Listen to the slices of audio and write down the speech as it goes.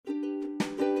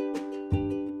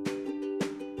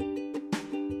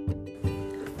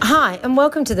Hi, and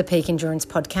welcome to the Peak Endurance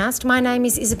Podcast. My name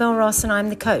is Isabel Ross, and I'm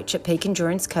the coach at Peak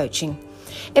Endurance Coaching.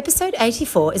 Episode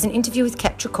 84 is an interview with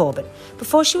Catra Corbett.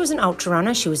 Before she was an ultra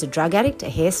runner, she was a drug addict, a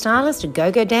hairstylist, a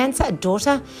go-go dancer, a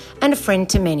daughter, and a friend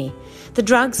to many. The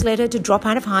drugs led her to drop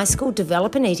out of high school,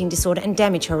 develop an eating disorder, and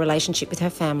damage her relationship with her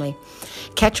family.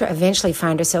 Catra eventually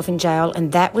found herself in jail,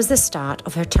 and that was the start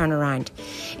of her turnaround.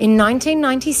 In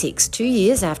 1996, 2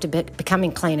 years after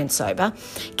becoming clean and sober,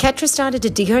 Catra started to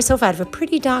dig herself out of a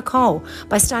pretty dark hole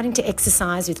by starting to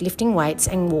exercise with lifting weights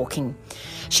and walking.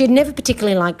 She had never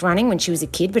particularly liked running when she was a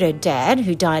kid, but her dad,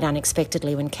 who died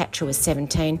unexpectedly when Catra was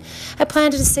 17, had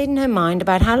planted a seed in her mind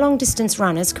about how long-distance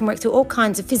runners can work through all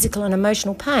kinds of physical and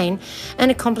emotional pain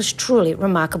and accomplish truly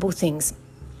remarkable things.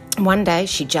 One day,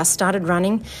 she just started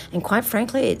running, and quite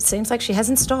frankly, it seems like she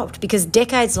hasn't stopped, because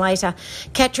decades later,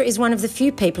 Catra is one of the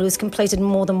few people who's completed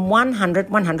more than 100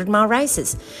 100-mile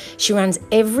races. She runs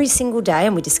every single day,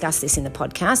 and we discuss this in the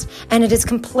podcast, and it has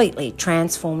completely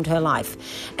transformed her life.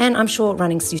 And I'm sure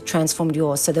running's transformed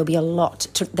yours, so there'll be a lot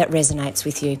that resonates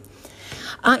with you.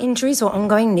 Are injuries or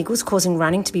ongoing niggles causing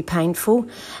running to be painful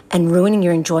and ruining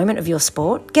your enjoyment of your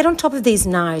sport? Get on top of these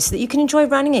now so that you can enjoy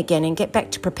running again and get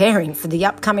back to preparing for the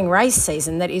upcoming race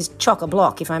season that is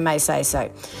chock-a-block, if I may say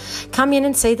so. Come in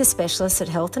and see the specialists at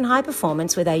Health and High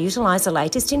Performance, where they utilise the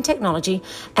latest in technology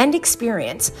and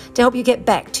experience to help you get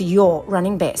back to your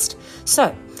running best.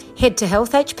 So, head to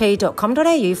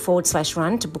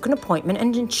healthhp.com.au/run to book an appointment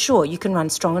and ensure you can run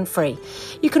strong and free.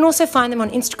 You can also find them on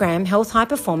Instagram, Health High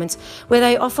Performance, where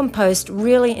they often post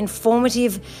really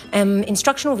informative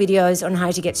instructional videos on how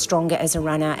to get stronger as a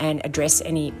runner and address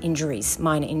any injuries,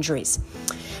 minor injuries.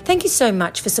 Thank you so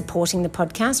much for supporting the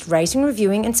podcast. Rating,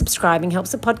 reviewing and subscribing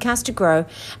helps the podcast to grow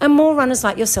and more runners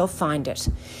like yourself find it.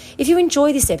 If you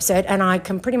enjoy this episode, and I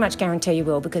can pretty much guarantee you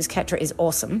will because Catra is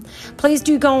awesome, please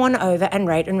do go on over and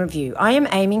rate and review. I am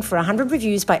aiming for 100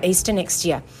 reviews by Easter next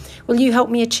year. Will you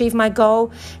help me achieve my goal?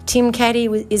 Tim Caddy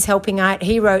is helping out.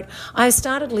 He wrote, I have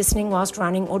started listening whilst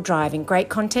running or driving. Great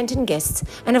content and guests,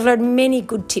 and have learned many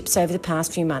good tips over the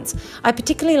past few months. I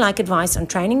particularly like advice on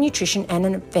training, nutrition and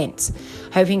events.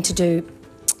 Hoping to do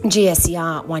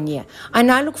GSER 1 year. I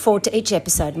now look forward to each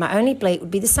episode. My only bleat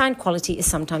would be the sound quality is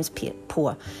sometimes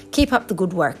poor. Keep up the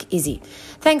good work, Izzy.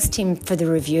 Thanks, Tim, for the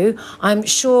review. I'm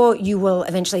sure you will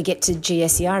eventually get to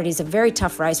GSER. It is a very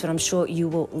tough race, but I'm sure you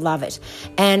will love it.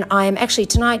 And I am actually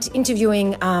tonight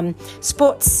interviewing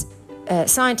sports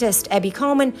scientist Abby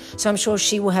Coleman, so I'm sure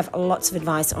she will have lots of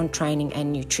advice on training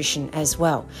and nutrition as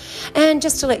well. And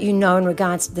just to let you know, in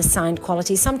regards to the sound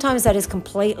quality, sometimes that is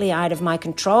completely out of my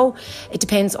control. It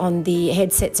depends on the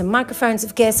headsets and microphones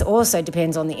of guests, also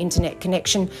depends on the internet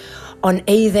connection on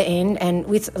either end, and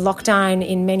with lockdown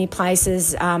in many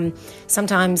places,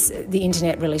 sometimes the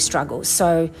internet really struggles.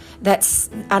 So that's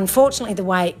unfortunately the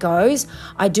way it goes.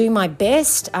 I do my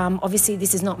best. Obviously,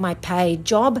 this is not my paid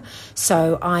job,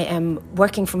 so I am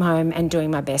working from home and doing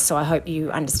my best. So I hope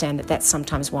you understand that that's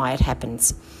sometimes why it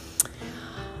happens.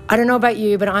 I don't know about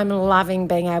you, but I'm loving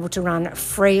being able to run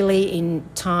freely in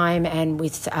time and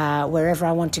with wherever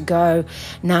I want to go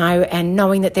now, and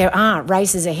knowing that there are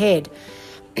races ahead.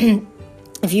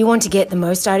 If you want to get the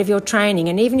most out of your training,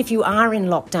 and even if you are in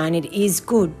lockdown, it is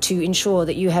good to ensure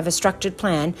that you have a structured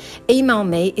plan. Email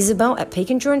me,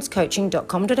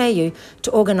 isabel@peakendurancecoaching.com.au,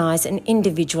 to organise an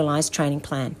individualised training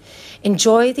plan.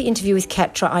 Enjoy the interview with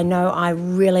Catra. I know I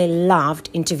really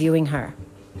loved interviewing her.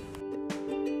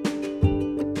 Here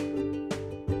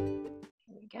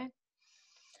we go.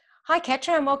 Hi,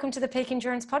 Catra, and welcome to the Peak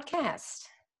Endurance Podcast.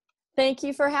 Thank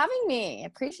you for having me.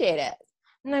 Appreciate it.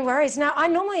 No worries. Now, I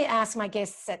normally ask my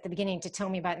guests at the beginning to tell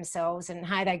me about themselves and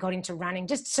how they got into running,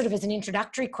 just sort of as an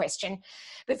introductory question.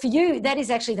 But for you, that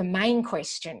is actually the main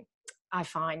question, I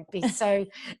find. So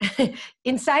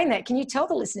in saying that, can you tell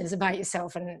the listeners about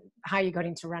yourself and how you got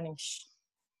into running?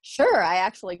 Sure. I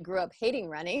actually grew up hating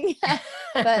running,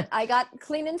 but I got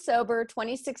clean and sober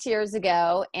 26 years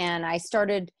ago, and I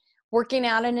started working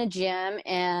out in a gym,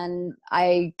 and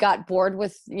I got bored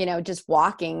with, just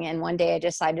walking. And one day I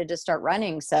decided to start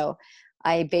running. So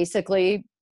I basically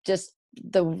just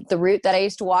the route that I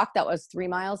used to walk, that was 3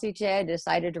 miles each day, I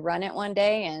decided to run it one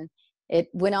day, and it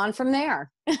went on from there.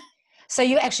 So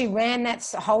you actually ran that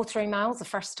whole 3 miles the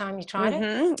first time you tried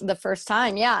it? The first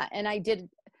time. Yeah. And I did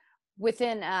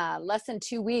within less than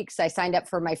 2 weeks. I signed up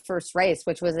for my first race,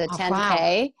 which was a 10K.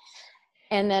 Wow.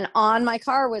 And then on my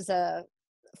car was a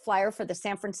flyer for the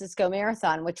San Francisco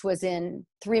Marathon, which was in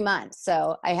 3 months.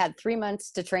 So I had 3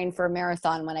 months to train for a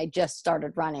marathon when I just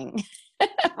started running.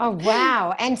 Oh,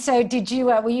 wow. And so did you,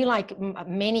 were you like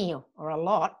many or a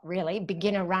lot really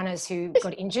beginner runners who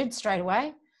got injured straight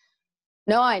away?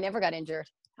 No, I never got injured.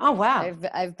 Oh, wow.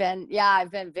 I've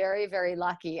been very, very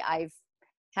lucky. I've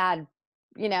had,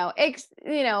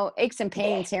 aches and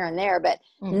pains here and there, but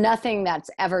nothing that's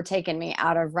ever taken me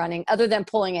out of running other than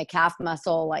pulling a calf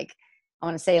muscle, like I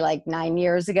want to say like 9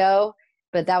 years ago,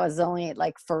 but that was only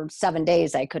like for 7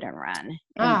 days I couldn't run.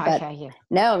 Okay.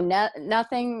 Yeah.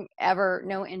 Nothing ever,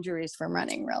 no injuries from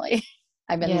running really.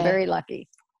 I've been Yeah. very lucky.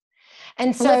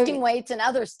 And so lifting weights and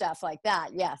other stuff like that.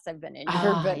 Yes, I've been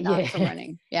injured, but not from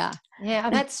running. Yeah. Yeah.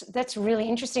 That's really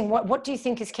interesting. What do you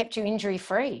think has kept you injury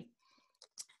free?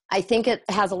 I think it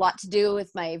has a lot to do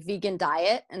with my vegan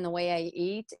diet and the way I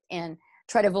eat, and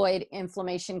try to avoid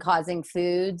inflammation causing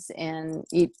foods and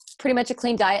eat pretty much a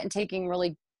clean diet and taking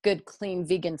really good, clean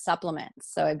vegan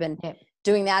supplements. So I've been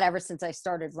doing that ever since I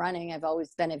started running. I've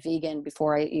always been a vegan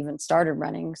before I even started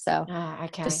running. So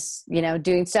just,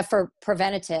 doing stuff for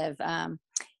preventative,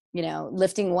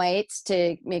 lifting weights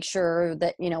to make sure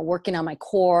that, working on my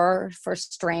core for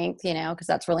strength, because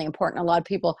that's really important. A lot of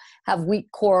people have weak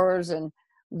cores and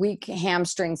weak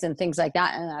hamstrings and things like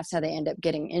that, and that's how they end up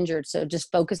getting injured. So just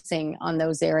focusing on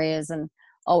those areas and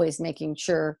always making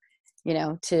sure,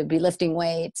 to be lifting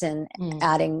weights and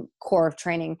adding core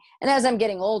training. And as I'm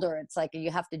getting older, it's like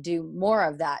you have to do more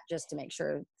of that just to make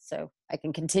sure so I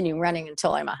can continue running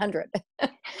until I'm 100.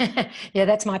 Yeah,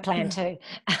 that's my plan too.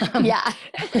 Yeah.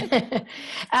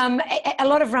 A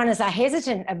lot of runners are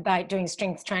hesitant about doing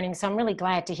strength training, so I'm really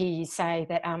glad to hear you say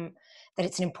that that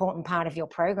it's an important part of your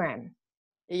program.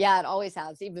 Yeah, it always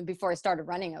has. Even before I started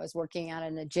running, I was working out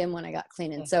in the gym when I got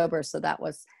clean and sober. So that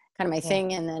was kind of my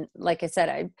thing. And then, like I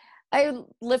said, I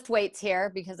lift weights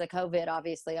here because of COVID.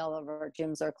 Obviously, all of our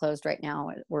gyms are closed right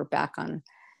now. We're back on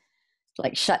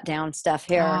like shutdown stuff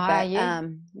here.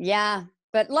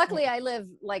 But luckily I live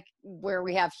like where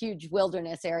we have huge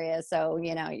wilderness areas. So,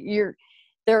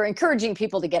 they're encouraging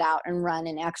people to get out and run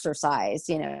and exercise,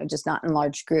 just not in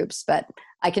large groups, but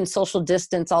I can social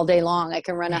distance all day long. I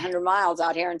can run 100 miles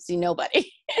out here and see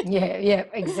nobody. Yeah,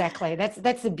 exactly.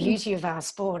 That's the beauty of our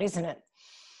sport, isn't it?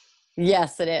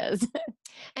 Yes, it is.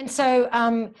 And so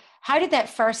how did that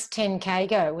first 10K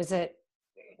go?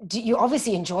 You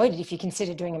obviously enjoyed it if you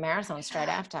considered doing a marathon straight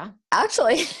after.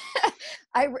 Actually,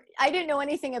 I didn't know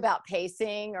anything about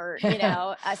pacing or,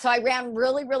 so I ran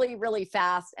really, really, really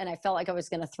fast, and I felt like I was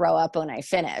going to throw up when I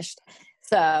finished.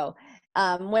 So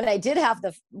when I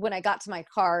got to my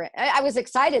car, I was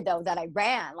excited though that I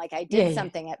ran, like I did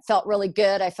something. It felt really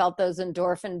good. I felt those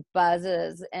endorphin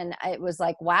buzzes, and it was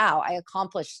like, wow, I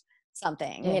accomplished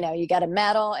something. You got a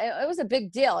medal. It was a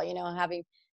big deal, having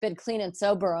been clean and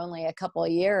sober only a couple of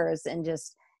years, and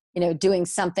just, doing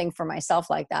something for myself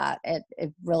like that.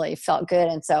 It really felt good.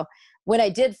 And so when I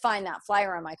did find that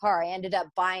flyer on my car, I ended up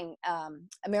buying a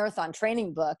marathon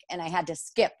training book, and I had to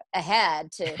skip ahead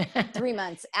to 3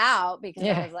 months out because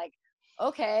I was like,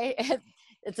 okay,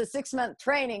 it's a 6-month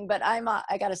training, but I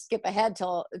got to skip ahead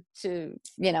to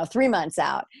 3 months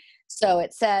out. So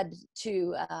it said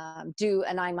to do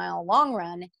a 9-mile long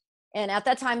run. And at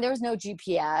that time, there was no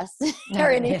GPS or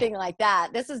anything like that.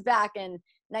 This is back in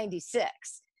 96.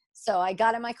 So I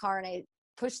got in my car and I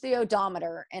pushed the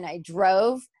odometer and I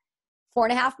drove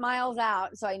 4.5 miles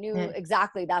out. So I knew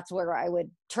exactly that's where I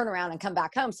would turn around and come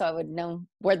back home. So I would know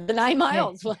where the 9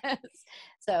 miles was.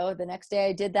 So the next day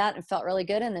I did that and felt really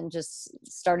good. And then just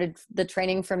started the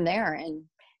training from there. And,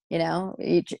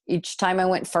 each time I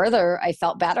went further, I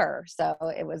felt better. So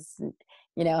it was,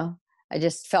 I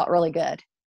just felt really good.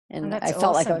 And I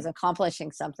felt like I was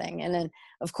accomplishing something. And then,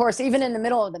 of course, even in the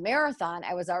middle of the marathon,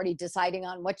 I was already deciding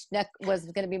on which was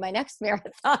going to be my next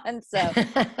marathon. So,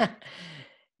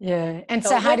 yeah. And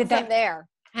so how did that there?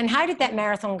 And how did that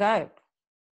marathon go?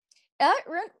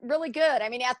 Really good. I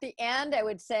mean, at the end, I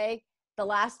would say the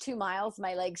last 2 miles,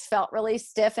 my legs felt really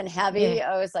stiff and heavy.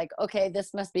 I was like, okay,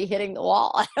 this must be hitting the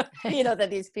wall, that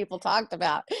these people talked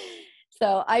about.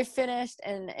 So I finished,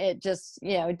 and it just,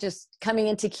 just coming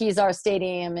into Kezar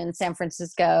Stadium in San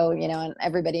Francisco, and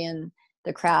everybody in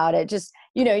the crowd, it just,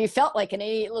 you felt like an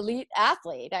elite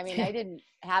athlete. I mean, I didn't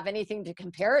have anything to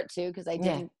compare it to because I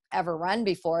didn't ever run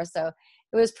before. So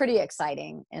it was pretty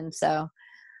exciting. And so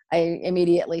I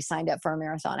immediately signed up for a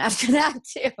marathon after that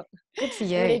too. Good for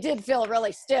you. I mean, it did feel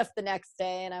really stiff the next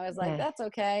day, and I was like, that's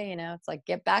okay. It's like,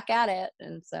 get back at it.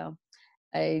 And so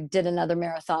I did another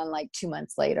marathon like 2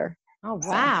 months later. Oh,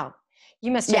 wow.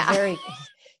 You must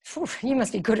you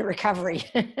must be good at recovery.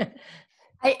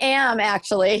 I am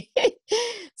actually.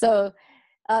 So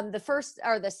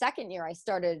the second year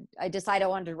I decided I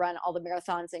wanted to run all the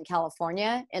marathons in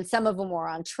California, and some of them were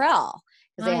on trail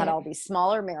because they had all these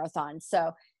smaller marathons.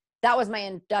 So that was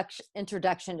my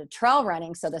introduction to trail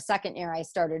running. So the second year I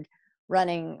started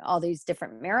running all these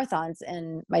different marathons.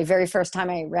 And my very first time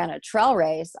I ran a trail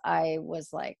race, I was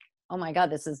like, oh my God,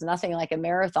 this is nothing like a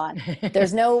marathon.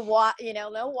 There's no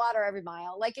water every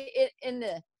mile. Like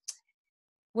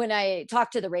when I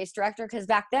talked to the race director, because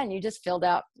back then you just filled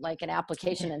out like an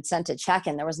application and sent a check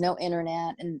in. There was no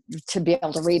internet and to be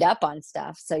able to read up on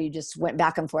stuff. So you just went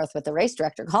back and forth with the race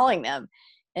director calling them.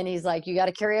 And he's like, you got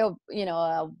to carry a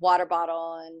water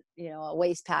bottle and, a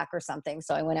waist pack or something.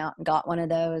 So I went out and got one of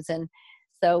those. And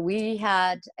so we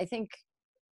had, I think,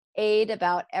 aid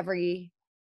about every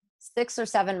 6 or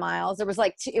 7 miles. There was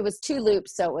like, it was 2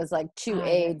 loops. So it was like 2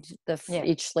 aid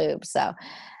each loop. So,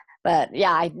 but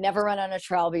yeah, I'd never run on a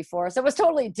trail before. So it was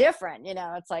totally different.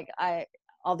 It's like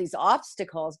all these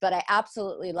obstacles, but I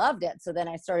absolutely loved it. So then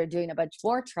I started doing a bunch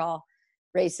more trail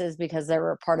races because they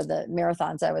were part of the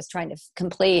marathons I was trying to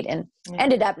complete, and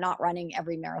ended up not running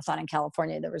every marathon in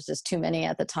California. There was just too many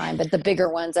at the time, but the bigger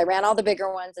ones, I ran all the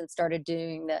bigger ones and started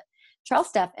doing the trail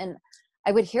stuff. And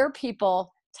I would hear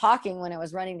people talking when I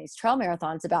was running these trail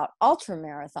marathons about ultra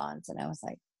marathons. And I was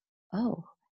like, oh,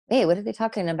 hey, what are they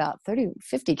talking about?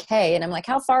 50K. And I'm like,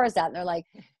 how far is that? And they're like,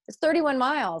 it's 31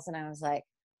 miles. And I was like,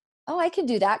 oh, I can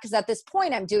do that. Because at this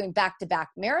point I'm doing back-to-back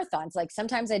marathons. Like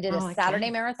sometimes I did a Saturday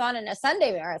marathon and a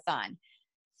Sunday marathon.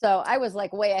 So I was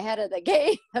like way ahead of the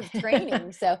game of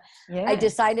training. So I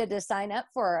decided to sign up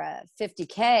for a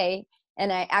 50K.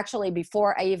 And I actually,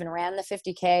 before I even ran the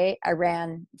 50K, I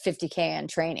ran 50K in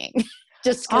training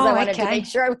just because I wanted to make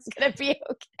sure I was going to be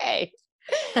okay.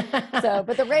 So,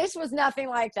 but the race was nothing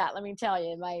like that. Let me tell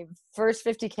you, my first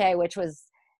 50K, which was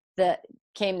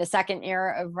came the second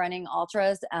year of running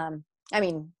ultras.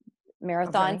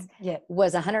 Marathons,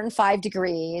 was 105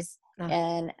 degrees.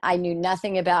 And I knew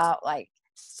nothing about like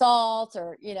salt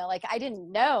or, like I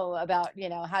didn't know about,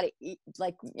 how to eat.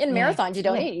 Like in marathons, you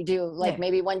don't eat, you do like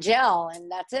maybe one gel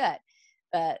and that's it.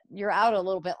 But you're out a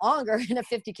little bit longer in a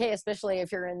 50K, especially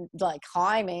if you're in like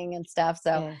climbing and stuff.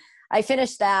 So I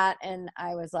finished that and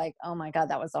I was like, oh my God,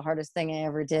 that was the hardest thing I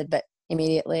ever did. But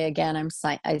immediately again,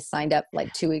 I signed up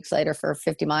like 2 weeks later for a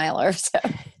 50 miler. So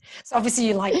obviously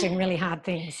you like doing really hard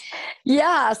things.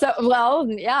 Yeah. So,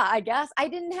 I guess I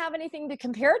didn't have anything to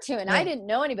compare to, and I didn't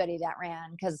know anybody that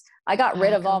ran because I got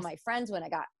rid of all my friends when I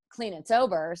got clean and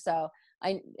sober. So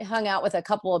I hung out with a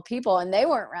couple of people and they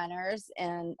weren't runners.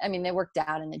 And they worked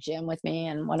out in the gym with me.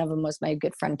 And one of them was my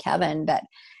good friend, Kevin, but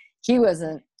he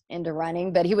wasn't into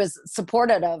running, but he was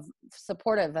supportive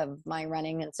of my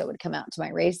running, and so would come out to my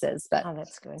races. But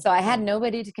that's good. So I had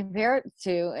nobody to compare it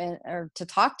to or to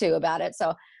talk to about it.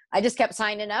 So I just kept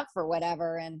signing up for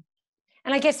whatever. And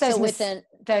I guess those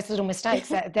little mistakes,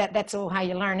 that's all how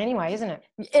you learn anyway, isn't it?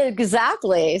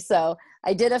 Exactly. So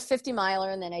I did a 50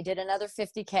 miler and then I did another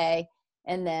 50K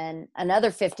and then another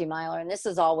 50 miler. And this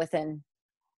is all within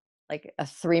like a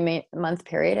 3-month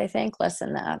period, I think, less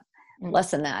than that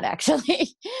actually.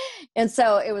 And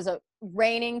so it was a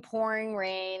pouring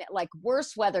rain, like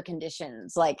worse weather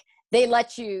conditions. Like they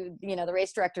let you, the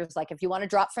race director's like, if you want to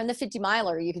drop from the 50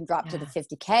 miler, you can drop to the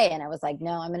 50K. And I was like,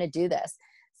 no, I'm going to do this.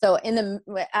 So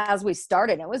as we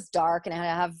started, it was dark and I had to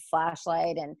have a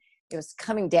flashlight and it was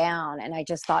coming down. And I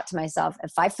just thought to myself,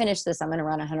 if I finish this, I'm going to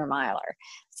run a 100 miler.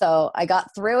 So I got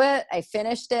through it. I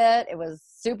finished it. It was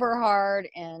super hard.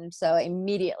 And so I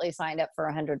immediately signed up for a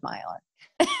 100 miler.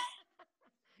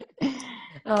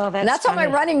 That's how my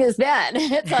running has been.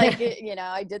 It's like,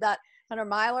 I did that 100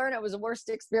 miler and it was the worst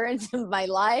experience of my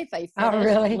life. I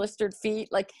finished blistered feet.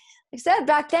 Like I said,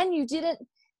 back then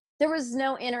there was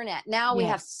no internet. Now we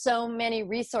have so many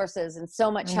resources and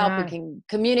so much help. We can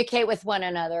communicate with one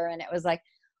another. And it was like,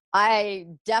 I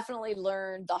definitely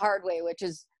learned the hard way, which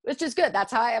is good.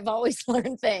 That's how I have always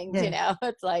learned things,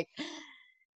 it's like,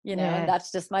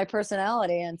 that's just my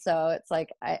personality. And so it's like,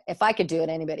 if I could do it,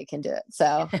 anybody can do it.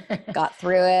 So got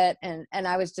through it. And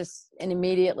I was and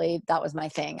immediately that was my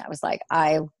thing. I was like,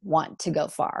 I want to go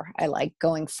far. I like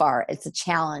going far. It's a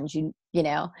challenge,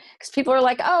 because people are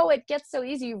like, oh, it gets so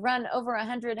easy. You run over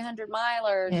 100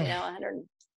 milers,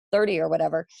 130 or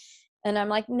whatever. And I'm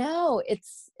like, no,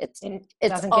 it's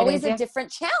always a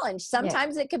different challenge.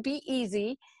 Sometimes it could be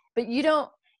easy, but you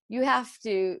have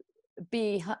to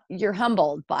you're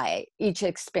humbled by each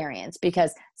experience,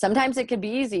 because sometimes it can be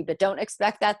easy, but don't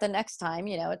expect that the next time.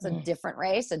 It's a different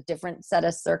race, a different set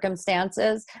of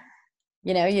circumstances.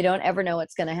 You don't ever know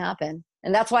what's going to happen.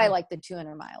 And that's why I like the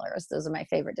 200 milers. Those are my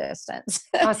favorite distance.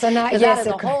 Oh, so now that is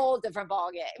a whole different ball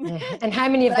game. Yeah. And how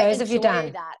many of those have you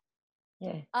done? That.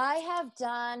 Yeah. I have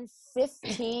done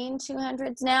 15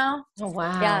 200s now. Oh,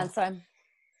 wow. Yeah. And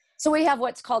so we have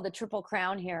what's called the Triple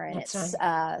Crown here, and it's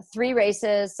 3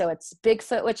 races. So it's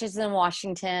Bigfoot, which is in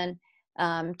Washington,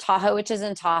 Tahoe, which is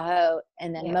in Tahoe,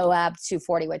 and then Moab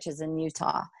 240, which is in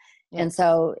Utah. And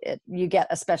so you get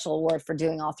a special award for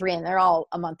doing all three, and they're all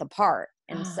a month apart.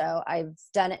 And so I've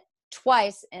done it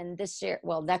twice, and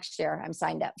next year I'm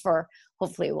signed up for,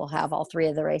 hopefully we'll have all three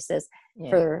of the races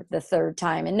for the third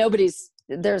time. And nobody's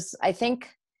done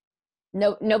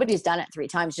it thrhree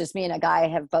times. Just me and a guy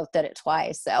have both did it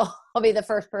twice. So I'll be the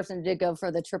first person to go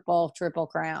for the triple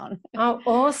crown. Oh,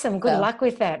 awesome. Good luck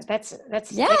with that. That's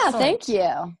excellent. Thank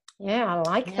you. Yeah, I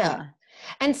like that.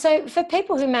 And so for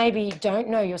people who maybe don't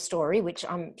know your story, which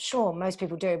I'm sure most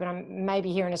people do, but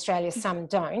maybe here in Australia, some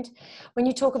don't. When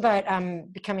you talk about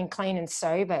becoming clean and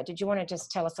sober, did you want to just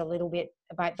tell us a little bit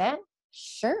about that?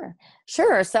 Sure.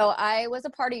 So I was a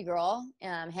party girl,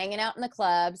 hanging out in the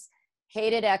clubs,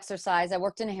 hated exercise. I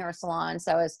worked in a hair salon.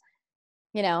 So I was,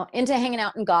 into hanging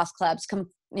out in goth clubs,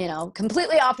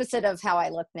 completely opposite of how I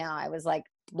look now. I was like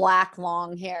black,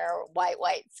 long hair, white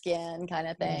skin kind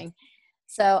of thing.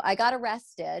 So I got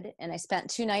arrested and I spent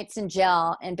 2 nights in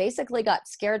jail and basically got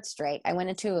scared straight. I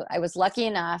was lucky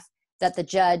enough that the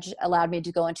judge allowed me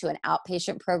to go into an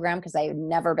outpatient program because I had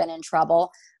never been in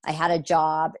trouble. I had a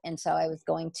job. And so I was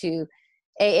going to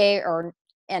AA or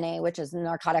NA, which is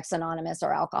Narcotics Anonymous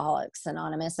or Alcoholics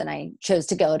Anonymous. And I chose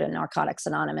to go to Narcotics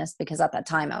Anonymous because at that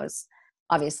time I was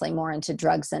obviously more into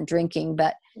drugs than drinking.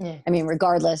 But I mean,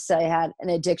 regardless, I had an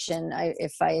addiction.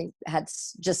 If I had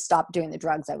just stopped doing the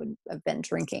drugs, I would have been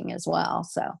drinking as well.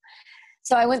 So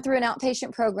I went through an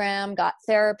outpatient program, got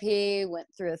therapy, went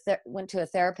to a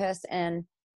therapist, and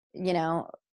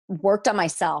worked on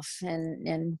myself,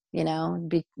 and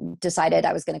decided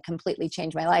I was going to completely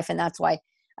change my life. And that's why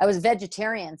I was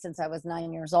vegetarian since I was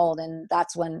 9 years old. And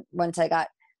that's when, once I got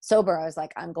sober, I was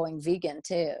like, I'm going vegan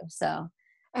too. So.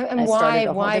 And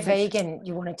why vegan?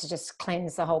 You wanted to just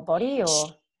cleanse the whole body,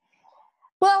 or?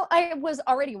 Well, I was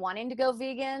already wanting to go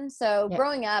vegan. So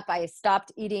growing up, I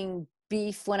stopped eating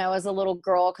beef when I was a little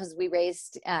girl because we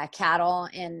raised cattle,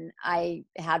 and I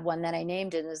had one that I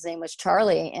named, and his name was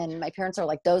Charlie. And my parents are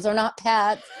like, those are not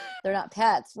pets. They're not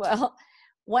pets. Well,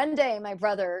 one day my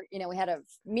brother, we had a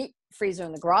meat freezer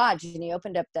in the garage, and he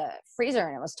opened up the freezer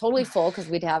and it was totally full because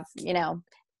we'd have,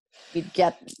 we'd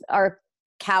get our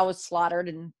cows slaughtered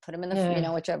and put them in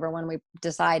the whichever one we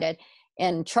decided,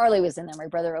 and Charlie was in there. My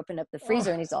brother opened up the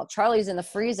freezer and he's all, Charlie's in the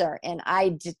freezer. And I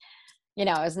did,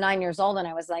 I was 9 years old and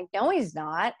I was like, no, he's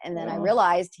not. And then I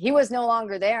realized he was no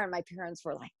longer there, and my parents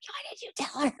were like, why did you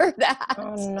tell her that?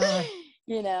 Oh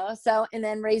no. So, and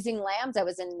then raising lambs, I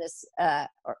was in this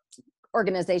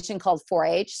organization called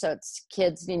 4-H. So it's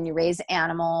kids and you raise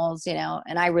animals,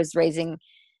 and I was raising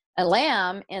a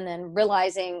lamb, and then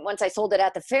realizing once I sold it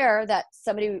at the fair that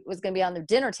somebody was going to be on the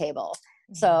dinner table.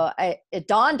 So it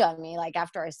dawned on me, like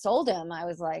after I sold him, I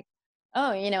was like,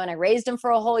 oh, and I raised him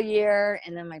for a whole year.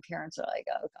 And then my parents were like,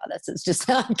 oh God, this is just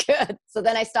not good. So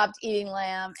then I stopped eating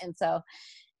lamb. And so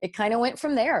it kind of went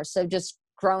from there. So just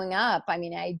growing up, I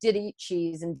mean, I did eat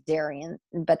cheese and dairy,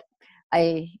 but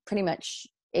I pretty much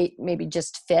ate maybe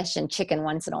just fish and chicken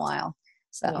once in a while.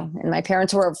 So, and my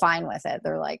parents were fine with it.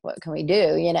 They're like, what can we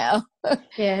do? Yeah.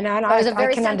 No, I was a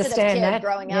very can sensitive understand kid that.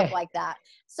 growing up like that.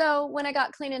 So when I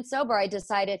got clean and sober, I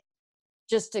decided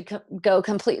just to go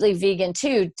completely vegan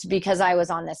too, because I was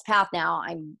on this path now.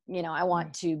 I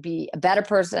want to be a better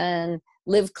person,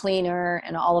 live cleaner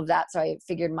and all of that. So I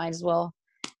figured might as well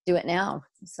do it now.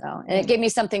 So, and it gave me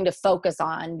something to focus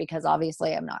on because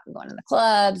obviously I'm not going to the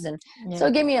clubs. And so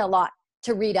it gave me a lot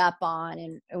to read up on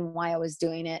and why I was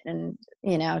doing it, and,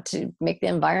 to make the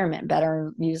environment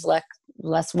better, use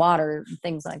less water,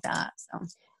 things like that. So.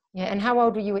 Yeah. And how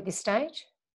old were you at this stage?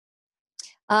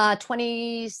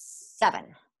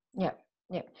 27. Yeah.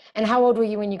 Yeah. And how old were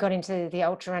you when you got into the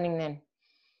ultra running then?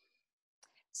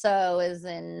 So it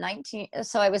was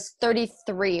so I was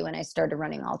 33 when I started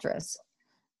running ultras.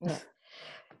 Yeah.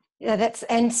 Yeah,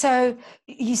 and so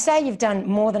you say you've done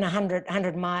more than 100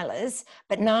 milers,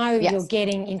 but now you're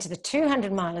getting into the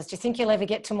 200 milers. Do you think you'll ever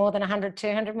get to more than 100,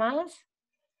 200 milers?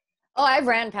 Oh, I've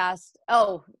ran past.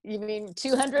 Oh, you mean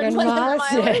 200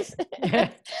 milers? Yeah.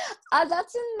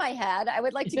 That's in my head. I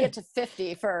would like to get to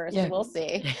 50 first. Yeah. We'll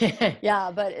see.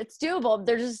 Yeah, but it's doable.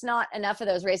 There's just not enough of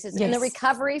those races. Yes. And the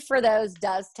recovery for those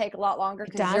does take a lot longer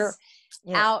because you're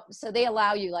out. So they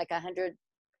allow you like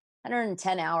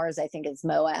 110 hours, I think it's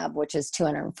Moab, which is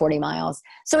 240 miles.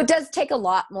 So it does take a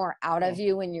lot more out of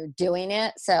you when you're doing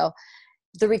it. So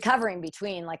the recovery in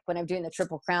between, like when I'm doing the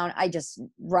Triple Crown, I just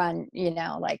run,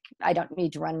 like I don't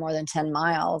need to run more than 10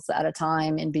 miles at a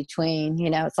time in between.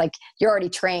 It's like you're already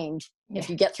trained. If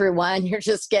you get through one, you're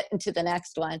just getting to the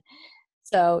next one.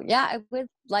 So yeah, I would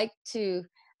like to,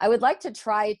 I would like to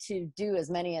try to do as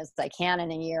many as I can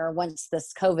in a year once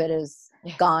this COVID is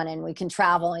gone and we can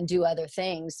travel and do other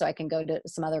things, so I can go to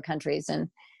some other countries and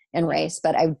race.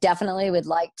 But I definitely would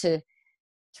like to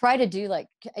try to do, like,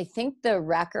 I think the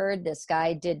record, this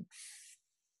guy did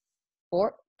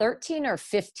 13 or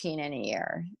 15 in a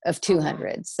year of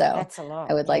 200. So that's a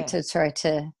lot. I would like to try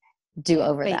to do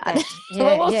over that.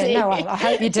 Yeah, we'll see. No, I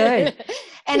hope you do.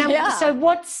 And so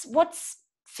what's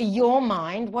for your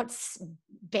mind, what's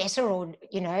better or,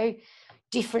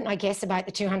 different, I guess, about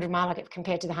the 200 miler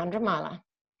compared to the 100 miler?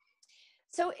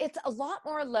 So it's a lot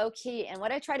more low key. And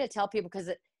what I try to tell people, because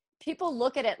people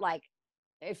look at it like,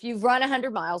 if you've run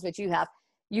 100 miles, which you have,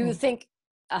 you think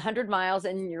 100 miles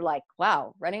and you're like,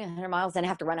 wow, running 100 miles, then I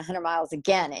have to run 100 miles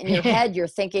again. In your head, you're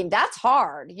thinking that's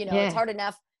hard. It's hard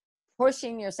enough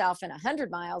pushing yourself in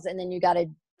 100 miles, and then you got to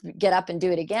get up and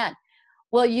do it again.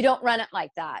 Well, you don't run it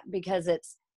like that, because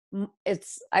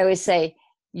I always say,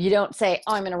 you don't say,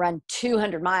 oh, I'm going to run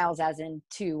 200 miles as in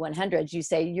 2 100s. You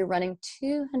say you're running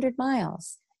 200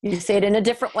 miles. You say it in a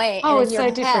different way. Oh, and it's in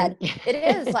your so head, different.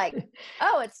 It is like,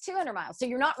 oh, it's 200 miles. So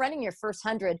you're not running your first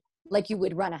 100 like you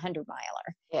would run a 100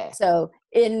 miler. Yeah. So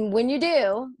when you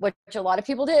do, which a lot of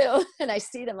people do, and I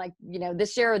see them, like,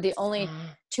 this year, the only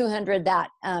 200 that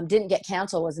didn't get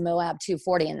canceled was Moab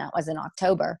 240. And that was in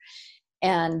October.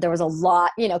 And there was a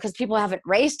lot, because people haven't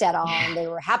raced at all, and they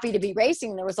were happy to be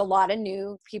racing. There was a lot of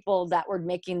new people that were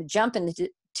making the jump in the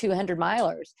 200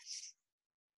 milers.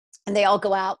 And they all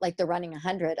go out like they're running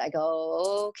 100. I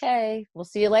go, okay, we'll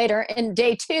see you later. And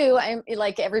day 2, I'm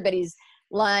like, everybody's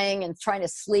lying and trying to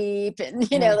sleep, and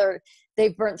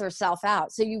they've burnt themselves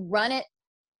out. So you run it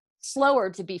slower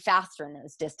to be faster in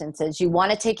those distances. You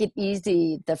want to take it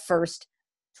easy the first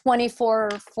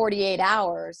 24, 48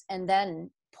 hours, and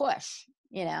then push,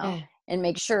 and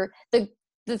make sure the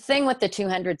thing with the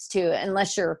 200s too,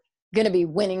 unless you're going to be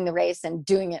winning the race and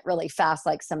doing it really fast,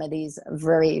 like some of these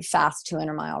very fast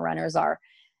 200 mile runners are,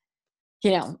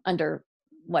 under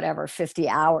whatever 50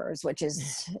 hours, which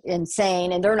is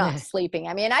insane, and they're not sleeping.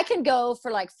 I mean, I can go for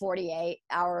like 48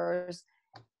 hours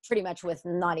pretty much with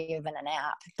not even a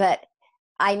nap, but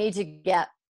I need to get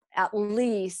at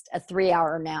least a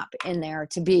 3-hour nap in there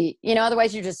to be,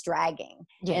 otherwise you're just dragging.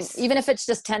 Yes. And even if it's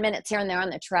just 10 minutes here and there on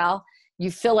the trail,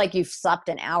 you feel like you've slept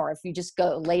an hour. If you just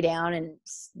go lay down and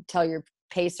tell your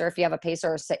pacer, if you have a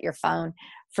pacer, or set your phone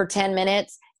for 10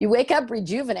 minutes, you wake up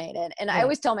rejuvenated. And I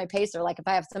always tell my pacer, like, if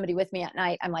I have somebody with me at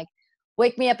night, I'm like,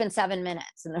 wake me up in 7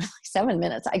 minutes. And they're like, 7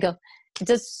 minutes? I go,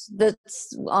 that's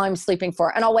all I'm sleeping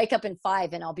for. And I'll wake up in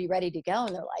 5 and I'll be ready to go.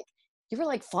 And they're like, you were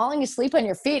like falling asleep on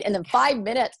your feet. And then 5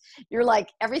 minutes, you're like,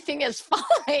 everything is fine.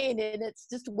 And it's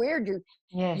just weird.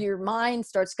 Your mind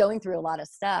starts going through a lot of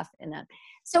stuff. And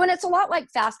it's a lot like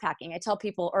fast packing. I tell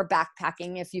people, or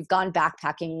backpacking, if you've gone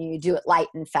backpacking, you do it light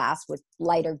and fast with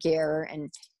lighter gear,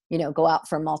 and, go out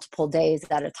for multiple days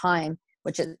at a time,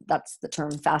 that's the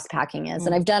term fast packing is.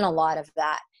 And I've done a lot of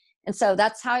that. And so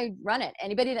that's how I run it.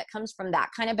 Anybody that comes from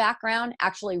that kind of background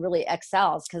actually really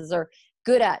excels, because they're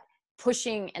good at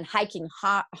pushing and hiking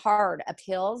hard up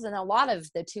hills. And a lot of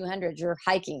the 200s, you're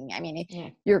hiking. I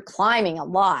mean, you're climbing a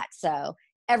lot. So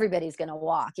everybody's going to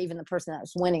walk, even the person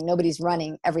that's winning. Nobody's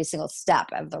running every single step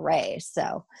of the race.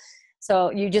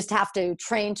 So you just have to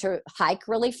train to hike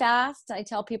really fast. I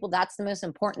tell people that's the most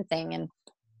important thing. And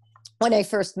when I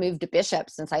first moved to Bishop,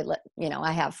 since I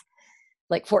have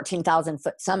like 14,000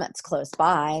 foot summits close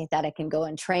by that I can go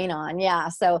and train on. Yeah.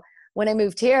 So when I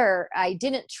moved here, I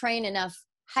didn't train enough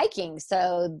hiking.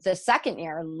 So the second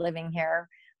year living here,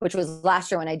 which was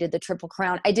last year when I did the Triple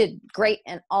Crown, I did great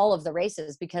in all of the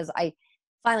races, because I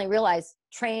finally realized,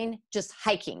 train just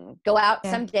hiking. Go out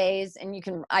some days and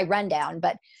I run down,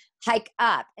 but hike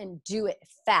up and do it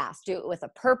fast, do it with a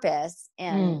purpose.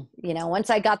 And, once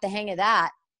I got the hang of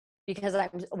that, because I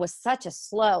was such a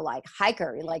slow, like,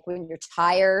 hiker, like when you're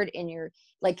tired and you're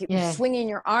like swinging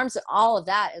your arms, all of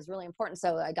that is really important.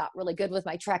 So I got really good with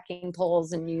my trekking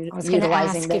poles and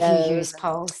utilizing those. If you use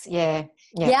poles. Yeah,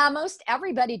 most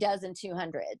everybody does in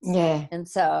 200s. Yeah. And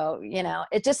so,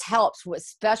 it just helps,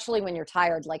 especially when you're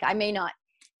tired. Like, I may not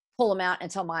pull them out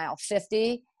until mile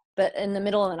 50, but in the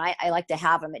middle of the night, I like to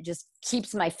have them. It just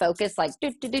keeps my focus, like,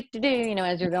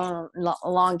 as you're going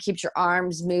along, keeps your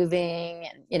arms moving,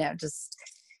 and, just,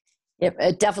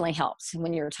 it definitely helps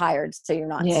when you're tired, so you're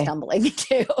not stumbling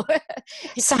too. It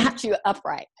keeps you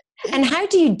upright. And how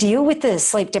do you deal with the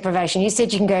sleep deprivation? You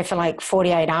said you can go for like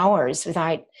 48 hours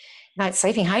without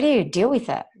sleeping. How do you deal with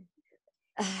that?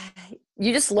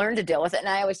 You just learn to deal with it. And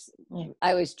I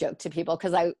always joke to people,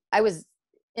 because I was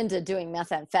into doing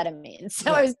methamphetamine.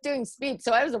 So Yeah. I was doing speed.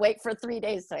 So I was awake for 3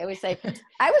 days. So I always say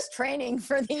I was training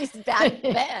for these back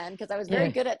then because I was very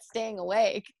good at staying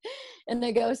awake. And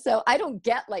they go, so I don't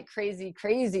get like crazy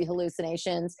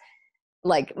hallucinations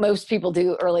like most people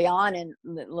do early on and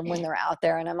when they're out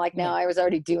there. And I'm like, no, I was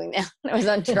already doing that. I was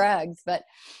on drugs. But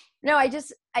no, I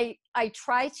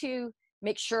try to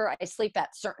make sure I sleep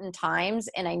at certain times.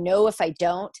 And I know if I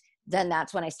don't, then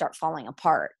that's when I start falling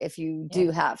apart. If you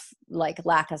do have like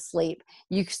lack of sleep,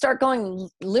 you start going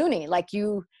loony. Like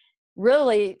you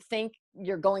really think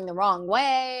you're going the wrong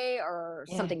way or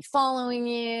something's following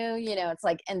you, you know, it's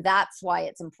like, and that's why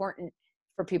it's important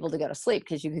for people to go to sleep,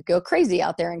 because you could go crazy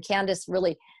out there. And Candace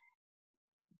really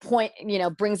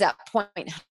brings that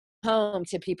point home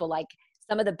to people. Like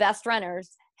some of the best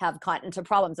runners have gotten into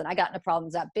problems, and I got into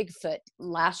problems at Bigfoot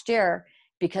last year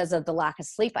because of the lack of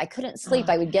sleep. I couldn't sleep.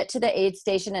 I would get to the aid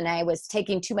station and I was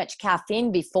taking too much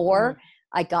caffeine before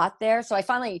I got there. So I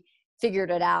finally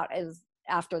figured it out. As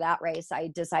after that race,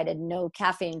 I decided no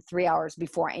caffeine 3 hours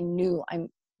before I knew I'm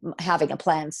having a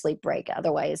planned sleep break.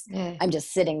 Otherwise I'm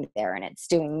just sitting there and it's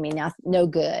doing me no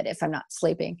good if I'm not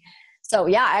sleeping. So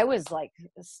yeah, I was like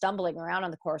stumbling around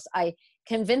on the course. I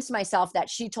convinced myself that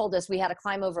she told us we had to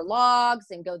climb over logs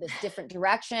and go this different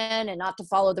direction and not to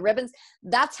follow the ribbons.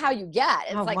 That's how you get.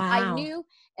 It's I knew,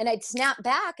 and I'd snap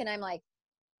back and I'm like,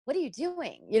 what are you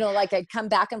doing? You know, like I'd come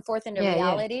back and forth into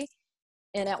reality.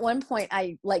 And at one point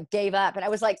I like gave up, and I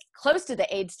was like close to the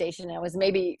aid station. And I was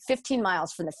maybe 15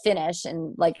 miles from the finish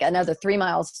and like another 3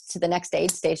 miles to the next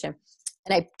aid station.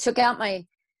 And I took out my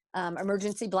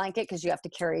emergency blanket, because you have to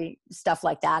carry stuff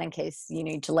like that in case you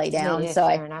need to lay down. So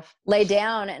I lay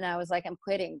down and I was like, I'm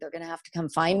quitting. They're going to have to come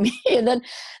find me. And then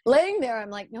laying there, I'm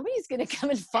like, nobody's going to come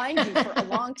and find you for a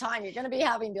long time. You're going to be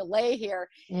having to lay here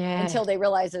until they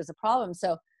realize there's a problem.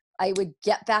 So I would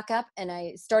get back up and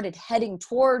I started heading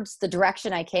towards the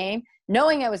direction I came,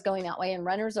 knowing I was going that way, and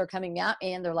runners are coming at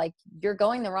me and they're like, you're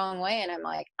going the wrong way. And I'm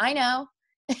like, I know.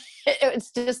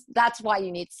 It's just, that's why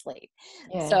you need sleep.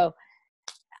 So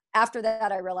after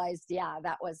that, I realized,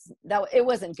 it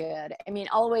wasn't good. I mean,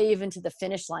 all the way even to the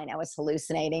finish line, I was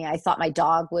hallucinating. I thought my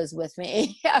dog was with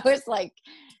me. I was like,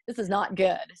 this is not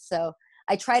good. So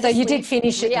I tried to sleep. So you did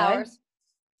finish 3 hours.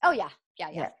 Oh yeah.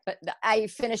 But I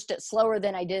finished it slower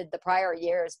than I did the prior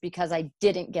years because I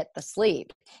didn't get the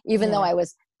sleep. Even though I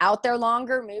was out there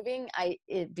longer moving,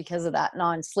 because of that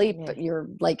non-sleep, but you're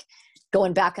like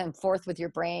going back and forth with your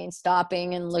brain,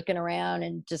 stopping and looking around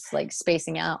and just like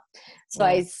spacing out. So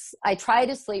I try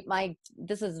to sleep.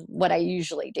 This is what I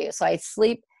usually do. So I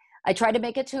try to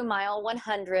make it to a mile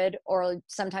 100, or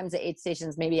sometimes the aid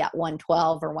stations maybe at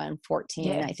 112 or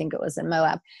 114. I think it was in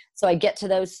Moab. So I get to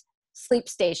those sleep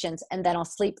stations, and then I'll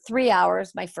sleep 3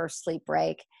 hours, my first sleep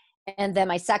break. And then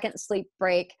my second sleep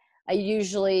break,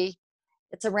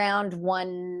 it's around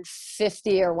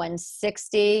 150 or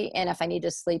 160. And if I need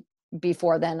to sleep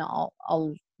before then,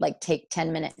 I'll like take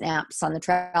 10-minute naps on the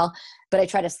trail, but I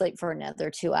try to sleep for another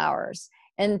 2 hours.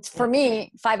 And for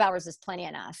me, 5 hours is plenty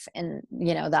enough in,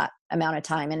 that amount of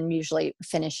time. And I'm usually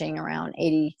finishing around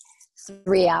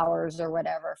 83 hours or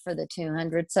whatever for the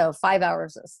 200. So 5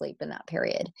 hours of sleep in that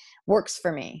period works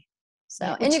for me.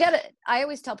 So, and I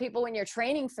always tell people when you're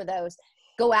training for those,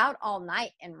 go out all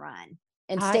night and run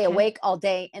and stay awake all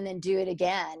day and then do it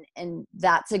again. And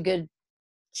that's a good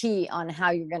key on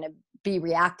how you're going to be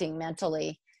reacting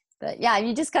mentally. But yeah,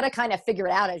 you just got to kind of figure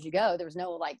it out as you go. There's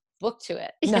no like book to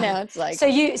it. It's like, so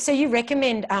you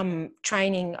recommend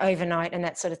training overnight and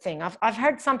that sort of thing. I've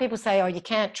heard some people say, oh, you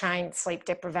can't train sleep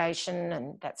deprivation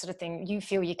and that sort of thing. You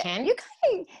feel you can? You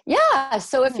can.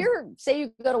 So if say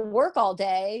you go to work all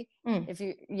day, if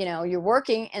you're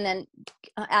working, and then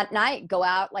at night go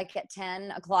out like at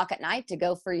 10 o'clock at night to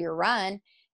go for your run,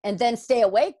 and then stay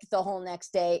awake the whole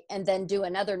next day, and then do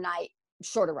another night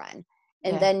shorter run.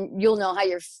 And then you'll know how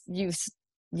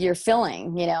you're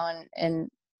feeling, and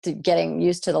to getting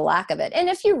used to the lack of it. And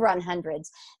if you run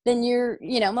hundreds, then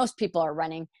most people are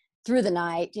running through the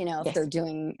night, if they're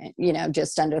doing,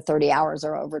 just under 30 hours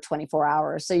or over 24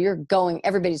 hours. So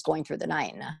everybody's going through the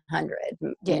night in 100,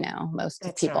 most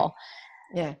people.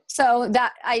 Right. Yeah. So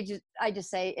that I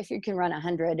just say, if you can run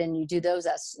 100 and you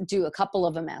do a couple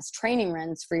of them as training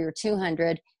runs for your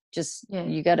 200,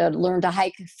 you got to learn to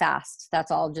hike fast.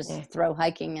 That's all. Just throw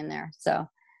hiking in there. So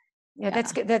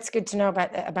that's good. That's good to know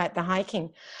about the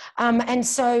hiking. And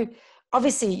so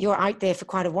obviously you're out there for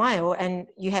quite a while and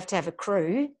you have to have a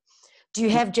crew. Do you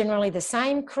have generally the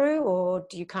same crew, or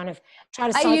do you kind of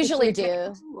try to? I usually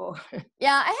do.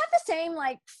 Yeah, I have the same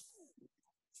like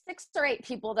 6 or 8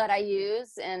 people that I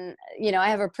use, and I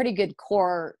have a pretty good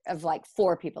core of like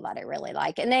 4 people that I really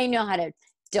like, and they know how to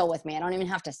deal with me. I don't even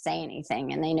have to say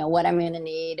anything, and they know what I'm going to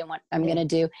need and what I'm going to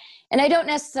do. And I don't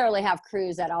necessarily have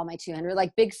crews at all my 200,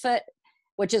 like Bigfoot,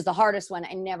 which is the hardest one.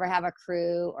 I never have a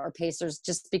crew or pacers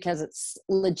just because it's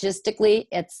logistically,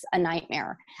 it's a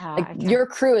nightmare. Your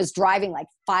crew is driving like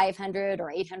 500 or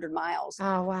 800 miles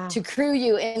to crew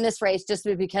you in this race just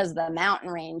because of the mountain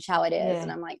range, how it is. Yeah.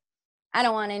 And I'm like, I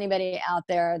don't want anybody out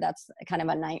there. That's kind of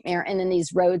a nightmare. And then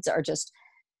these roads are just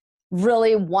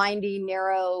really windy,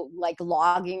 narrow, like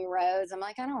logging roads. I'm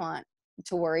like, I don't want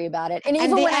to worry about it. And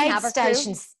even when I have a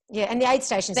crew, and the aid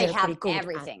stations, they are have pretty good.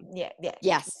 Everything.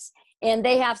 Yes. And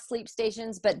they have sleep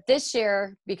stations, but this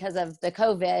year, because of the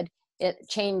COVID, it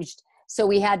changed. So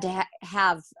we had to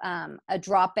have a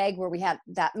drop bag where we had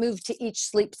that moved to each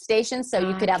sleep station. So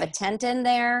you could have a tent in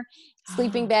there,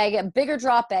 sleeping bag, a bigger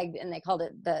drop bag, and they called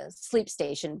it the sleep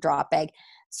station drop bag.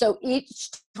 So each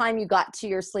time you got to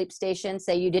your sleep station,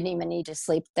 say you didn't even need to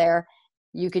sleep there,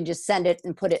 you could just send it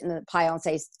and put it in the pile and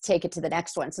say, take it to the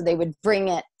next one. So they would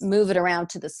move it around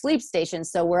to the sleep station.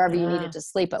 So wherever you needed to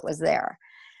sleep, it was there.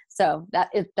 So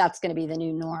that's going to be the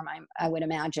new norm, I would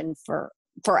imagine, for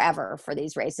forever for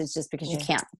these races, just because you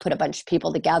can't put a bunch of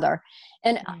people together.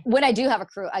 And when I do have a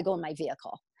crew, I go in my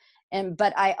vehicle.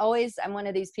 But I'm one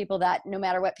of these people that no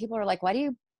matter what, people are like, why do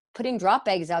you putting drop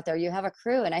bags out there? You have a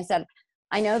crew. And I said,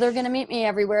 I know they're going to meet me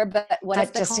everywhere, but what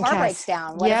if the car breaks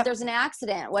down? What if there's an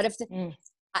accident? What if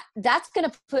that's going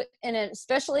to put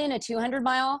especially in a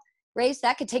 200-mile race,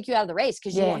 that could take you out of the race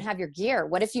because you won't have your gear.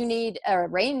 What if you need a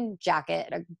rain jacket,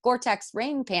 a Gore-Tex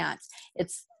rain pants?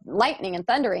 It's lightning and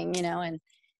thundering, and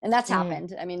that's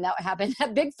happened. I mean, that happened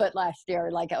at Bigfoot last year,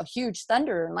 like a huge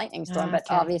thunder and lightning storm. But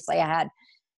obviously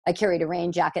I carried a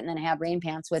rain jacket, and then I had rain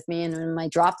pants with me, and in my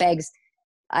drop bags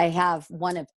I have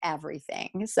one of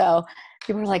everything. So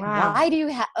people are like, why do you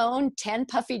own 10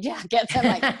 puffy jackets? I'm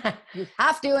like, you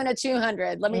have to in a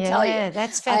 200. Let me tell you.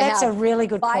 That's fair. That's a really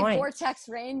good point. 5 Gore-Tex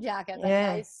rain jackets.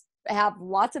 I have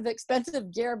lots of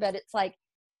expensive gear, but it's like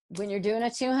when you're doing a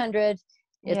 200,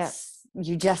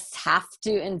 you just have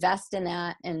to invest in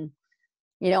that, and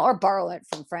or borrow it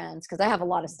from friends, because I have a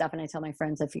lot of stuff, and I tell my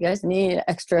friends, if you guys need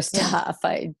extra stuff,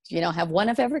 I have one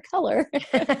of every color.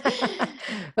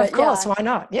 But of course, why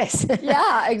not? Yes.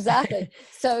 Yeah, exactly.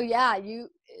 So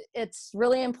it's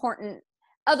really important.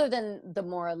 Other than the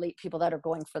more elite people that are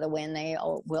going for the win, they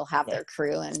will have their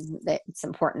crew, and it's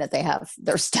important that they have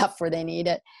their stuff where they need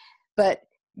it. But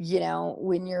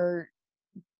when you're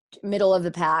middle of the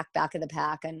pack, back of the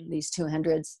pack, and these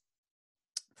 200s,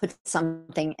 put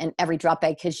something in every drop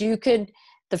bag, because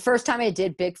the first time I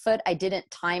did Bigfoot, I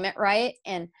didn't time it right,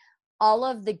 and all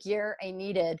of the gear I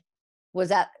needed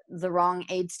was at the wrong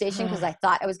aid station because I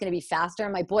thought I was going to be faster,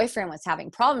 and my boyfriend was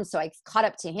having problems, so I caught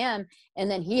up to him,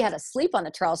 and then he had to sleep on the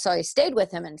trail, so I stayed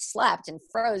with him and slept and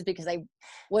froze because I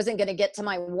wasn't going to get to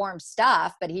my warm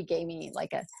stuff. But he gave me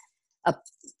like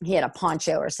he had a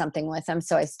poncho or something with him,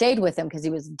 so I stayed with him because he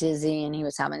was dizzy and he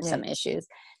was having some issues.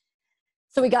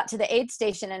 So we got to the aid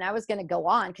station, and I was going to go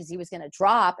on because he was going to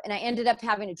drop. And I ended up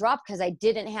having to drop because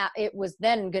it was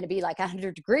then going to be like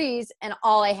 100 degrees. And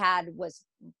all I had was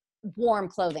warm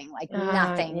clothing, like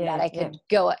nothing that I could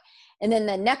go. And then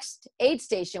the next aid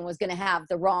station was going to have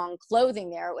the wrong clothing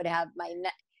there. It would have my,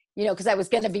 because I was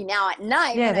going to be now at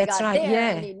night when I got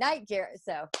there. I need night gear.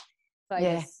 So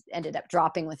I just ended up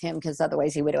dropping with him, because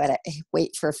otherwise he would have had to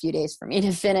wait for a few days for me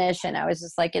to finish. And I was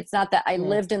just like, it's not that I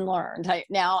lived and learned.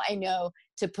 Now I know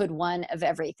to put one of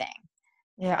everything.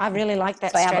 Yeah, I really like that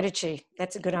strategy.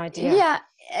 That's a good idea. Yeah.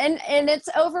 And it's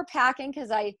overpacking, because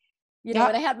when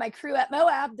I had my crew at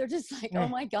Moab, they're just like, oh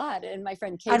my God. And my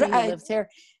friend Katie, who lives here.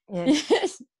 Yeah.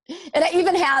 And I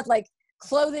even had like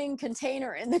clothing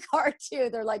container in the car too.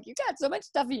 They're like, you got so much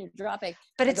stuff in your dropping.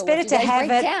 But it's better to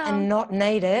have it and not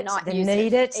need it than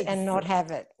need it and not have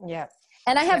it. Yeah.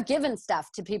 And I have given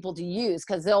stuff to people to use,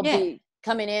 because they'll be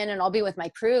coming in, and I'll be with my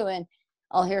crew, and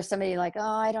I'll hear somebody like, oh,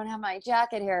 I don't have my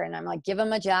jacket here. And I'm like, give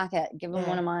them a jacket, give them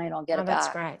one of mine. I'll get it back.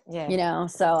 That's great. Yeah.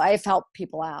 So I've helped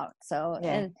people out. So,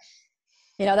 and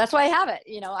that's why I have it.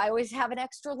 I always have an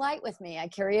extra light with me. I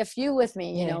carry a few with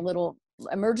me, little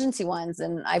emergency ones.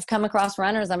 And I've come across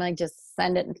runners. I'm like, just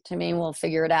send it to me. We'll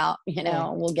figure it out.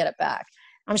 We'll get it back.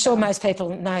 I'm sure most people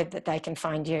know that they can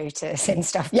find you to send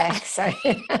stuff back. So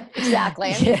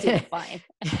exactly. I'm easy to find.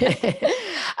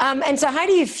 And so how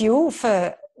do you fuel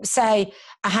for, say,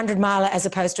 100-miler as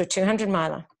opposed to a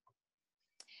 200-miler?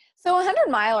 So a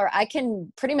 100-miler, I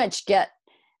can pretty much get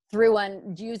through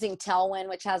one using Tailwind,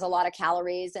 which has a lot of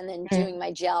calories, and then doing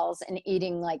my gels and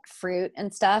eating like fruit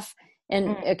and stuff,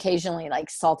 and occasionally like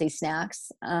salty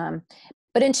snacks.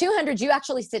 But in 200, you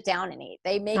actually sit down and eat.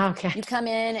 They make you come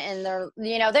in, and they're,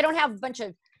 they don't have a bunch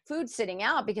of food sitting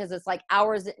out because it's like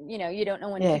hours, you know, you don't know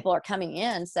when Yeah. people are coming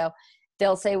in. So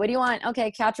they'll say, what do you want?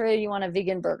 Okay, Katria, you want a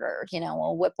vegan burger? You know,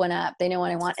 we'll whip one up. They know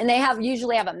what I want. And they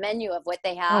usually have a menu of what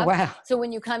they have. Oh, wow. So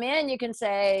when you come in, you can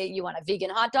say, you want a vegan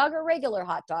hot dog or a regular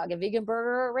hot dog, a vegan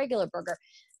burger or a regular burger,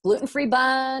 gluten-free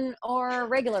bun or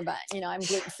regular bun. You know, I'm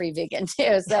gluten-free vegan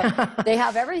too. So they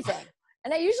have everything.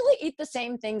 And I usually eat the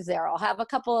same things there. I'll have a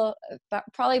couple,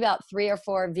 probably about 3 or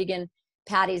 4 vegan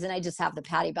patties, and I just have the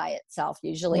patty by itself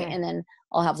usually. Yeah. And then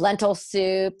I'll have lentil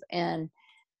soup, and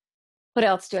what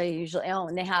else do I usually? Oh,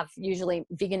 and they have usually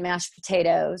vegan mashed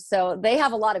potatoes. So they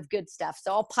have a lot of good stuff.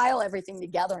 So I'll pile everything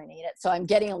together and eat it. So I'm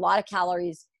getting a lot of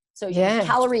calories. So you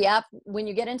calorie up when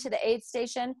you get into the aid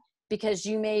station, because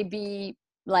you may be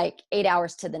like 8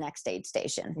 hours to the next aid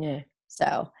station. Yeah.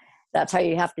 So that's how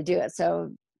you have to do it.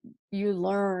 So you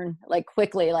learn like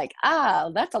quickly, like,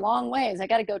 that's a long ways. I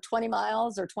got to go 20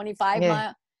 miles or 25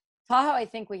 miles. Tahoe, I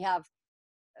think we have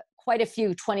quite a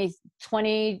few 20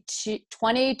 to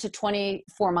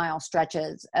 24 mile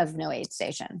stretches of no aid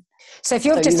station. So if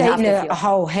you've just eaten a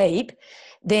whole heap,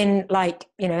 then like,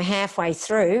 you know, halfway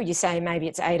through, you say maybe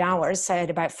it's 8 hours. So at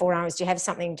about 4 hours, do you have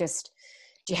something do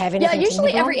you have anything? Yeah,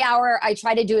 usually every hour I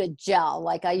try to do a gel.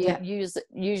 Like I use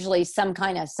usually some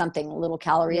kind of something, little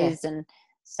calories and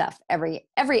stuff every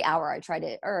hour I try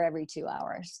to, or every 2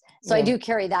 hours. So I do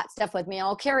carry that stuff with me.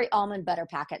 I'll carry almond butter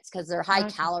packets because they're high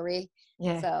calorie.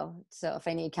 Yeah. So if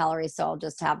I need calories, so I'll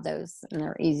just have those, and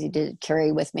they're easy to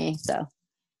carry with me. So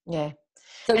yeah.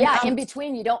 So in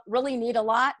between, you don't really need a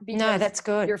lot because no, that's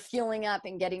good. You're fueling up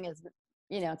and getting as,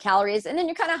 you know, calories, and then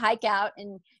you kind of hike out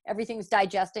and everything's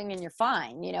digesting and you're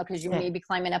fine, you know, because you may be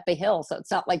climbing up a hill. So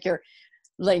it's not like you're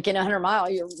like in 100 mile,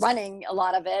 you're running a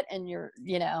lot of it, and you're,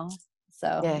 you know,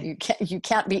 so you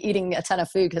can't be eating a ton of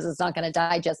food because it's not going to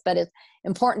digest. But it's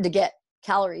important to get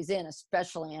calories in,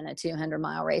 especially in a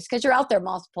 200-mile race, because you're out there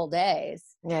multiple days.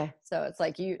 Yeah. So it's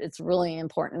like it's really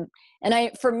important.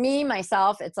 And for me,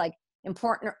 myself, it's like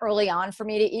important early on for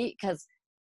me to eat, because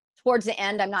towards the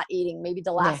end, I'm not eating. Maybe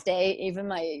the last day, even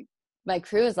my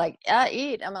crew is like,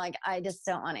 eat. I'm like, I just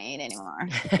don't want to eat anymore,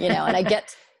 you know, and I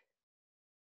get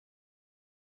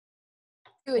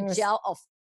to a gel. Oh,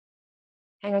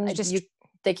 hang on,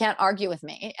 they can't argue with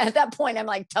me. At that point, I'm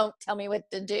like, don't tell me what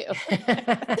to do.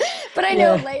 But I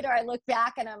know later I look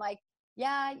back and I'm like,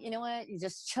 yeah, you know what? You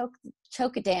just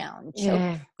choke it down,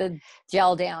 choke the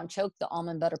gel down, choke the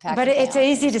almond butter packet. But it's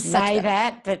easy to say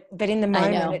that, but in the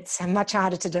moment, it's much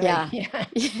harder to do. Yeah.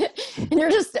 And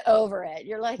you're just over it.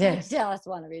 You're like, I just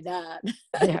want to be done.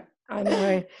 Yeah, I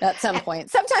know. At some point.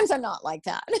 Sometimes I'm not like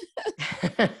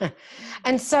that.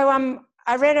 And so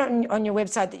I read on your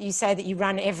website that you say that you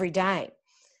run every day.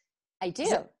 I do.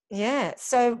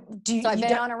 So I've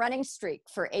been on a running streak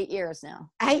for 8 years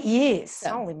now. 8 years. So.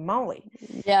 Holy moly.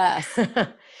 Yes.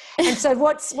 And so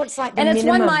what's like the minimum? It's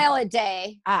 1 mile a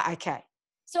day. Okay.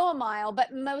 So a mile,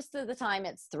 but most of the time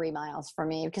it's 3 miles for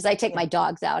me, because I take my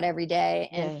dogs out every day.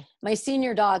 And my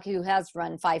senior dog, who has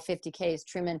run 550Ks,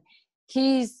 Truman,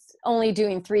 he's only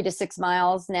doing 3 to 6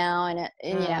 miles now. And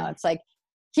you know, it's like,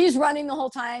 he's running the whole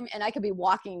time, and I could be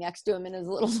walking next to him and his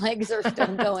little legs are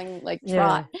still going like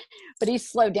trot, but he's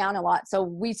slowed down a lot. So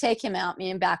we take him out,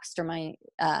 me and Baxter, my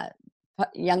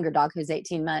younger dog, who's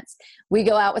 18 months. We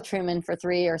go out with Truman for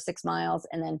 3 or 6 miles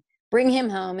and then bring him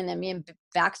home. And then me and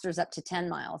Baxter's up to 10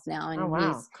 miles now.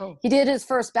 And cool. He did his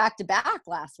first back-to-back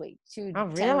last week, 2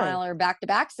 10-miler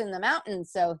back-to-backs in the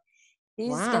mountains. So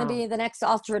he's going to be the next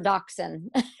ultra dachshund.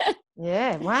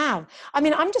 Yeah, wow. I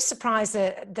mean, I'm just surprised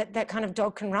that kind of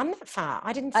dog can run that far.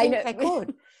 I didn't think they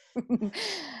could.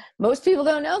 Most people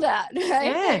don't know that, right?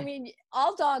 Yeah. I mean,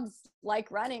 all dogs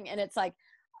like running, and it's like,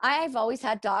 I've always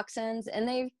had dachshunds, and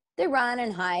they run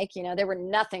and hike. You know, they were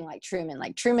nothing like Truman.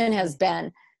 Like Truman has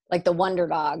been like the wonder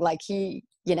dog. Like he,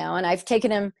 you know, and I've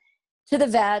taken him to the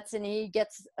vets, and he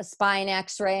gets a spine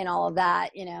x-ray and all of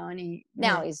that, you know, and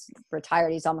now he's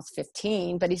retired. He's almost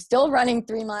 15, but he's still running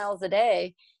 3 miles a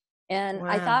day. And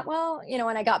I thought, well, you know,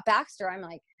 when I got Baxter, I'm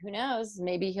like, who knows?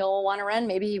 Maybe he'll want to run.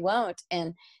 Maybe he won't.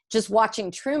 And just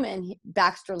watching Truman,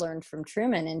 Baxter learned from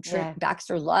Truman, and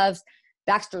Baxter loves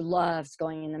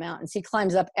going in the mountains. He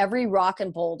climbs up every rock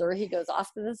and boulder. He goes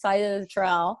off to the side of the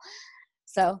trail.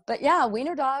 So, but yeah,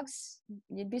 wiener dogs,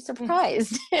 you'd be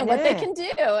surprised at what they can do.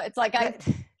 It's like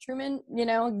Truman, you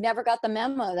know, never got the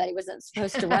memo that he wasn't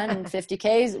supposed to run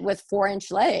 50Ks with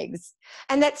 4-inch legs.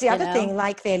 And that's the other thing,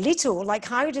 like they're little, like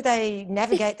how do they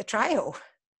navigate the trail?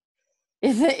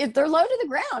 If they're low to the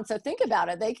ground. So think about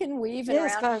it. They can weave it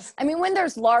around. I mean, when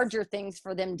there's larger things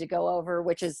for them to go over,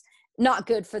 which is not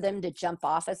good for them to jump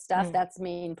off of stuff, that's the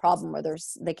main problem, where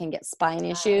they can get spine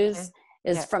issues.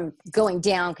 is from going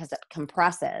down because it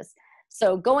compresses.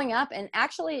 So going up and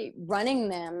actually running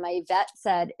them, my vet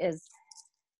said, is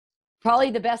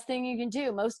probably the best thing you can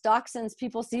do. Most dachshunds,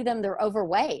 people see them, they're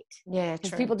overweight. Yeah,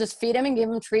 because true. people just feed them and give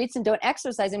them treats and don't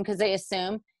exercise them because they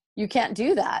assume you can't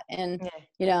do that. And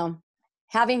you know,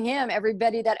 having him,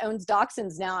 everybody that owns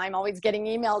dachshunds now, I'm always getting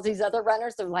emails. These other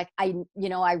runners, they're like, I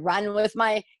run with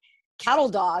my cattle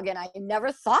dog, and I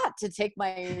never thought to take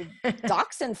my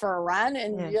dachshund for a run.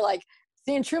 And you're like,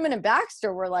 seeing Truman and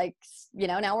Baxter, we're like, you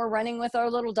know, now we're running with our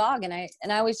little dog. And I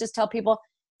always just tell people,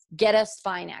 get a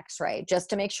spine x-ray just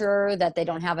to make sure that they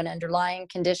don't have an underlying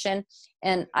condition.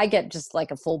 And I get just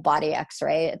like a full body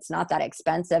x-ray. It's not that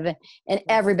expensive. And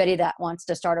everybody that wants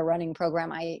to start a running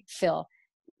program, I feel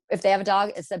if they have a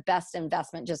dog, it's the best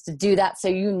investment just to do that. So,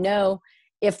 you know,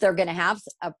 if they're going to have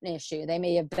an issue, they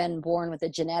may have been born with a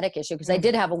genetic issue. Because I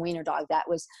did have a wiener dog that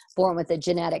was born with a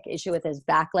genetic issue with his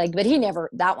back leg, but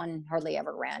that one hardly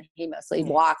ever ran. He mostly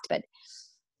walked, but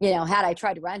you know, had I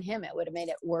tried to run him, it would have made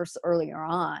it worse earlier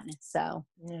on. So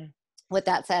with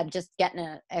that said, just getting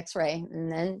an x-ray,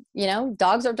 and then, you know,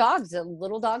 dogs are dogs. A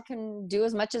little dog can do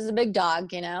as much as a big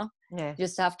dog, you know. You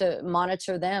just have to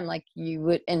monitor them like you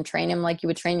would, and train them like you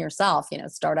would train yourself, you know,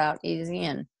 start out easy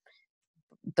and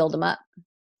build them up.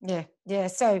 Yeah.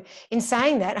 So in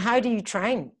saying that, how do you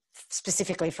train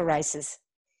specifically for races?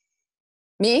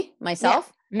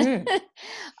 Myself?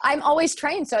 I'm always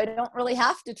trained, so I don't really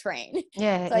have to train.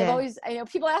 I've always, I know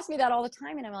people ask me that all the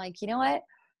time, and I'm like, you know what?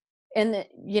 In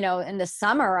the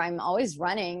summer, I'm always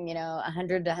running, you know,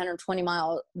 100 to 120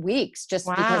 mile weeks, just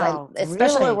because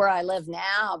especially where I live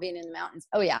now, being in the mountains.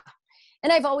 Oh yeah.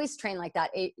 And I've always trained like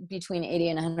that, between 80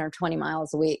 and 120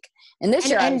 miles a week. And this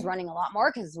year I was running a lot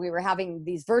more because we were having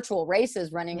these virtual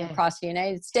races running across the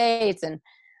United States. And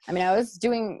I mean, I was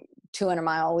doing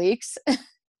 200-mile weeks.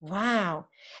 Wow.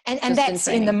 And that's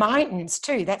in the mountains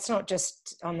too. That's not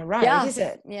just on the road, is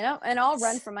it? You know, and I'll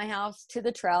run from my house to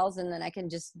the trails, and then I can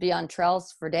just be on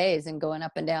trails for days and going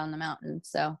up and down the mountain.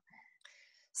 So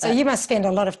you must spend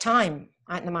a lot of time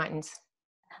out in the mountains.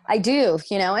 I do,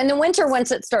 you know, in the winter,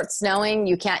 once it starts snowing,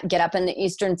 you can't get up in the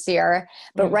Eastern Sierra,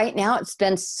 but right now it's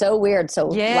been so weird. So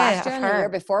last year and the year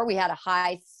before, we had a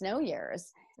high snow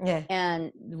years.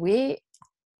 And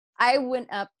I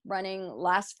went up running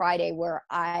last Friday, where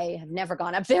I have never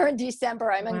gone up there in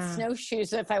December. I'm in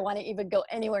snowshoes if I want to even go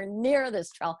anywhere near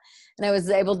this trail. And I was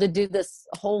able to do this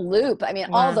whole loop. I mean,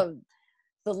 all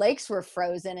the lakes were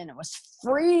frozen and it was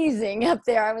freezing up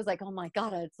there. I was like, oh my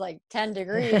God, it's like 10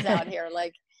 degrees out here.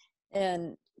 Like,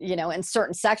 and you know, in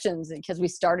certain sections, because we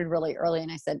started really early,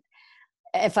 and I said,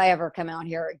 if I ever come out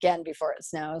here again before it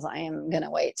snows, I am going to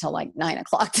wait till like 9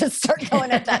 o'clock to start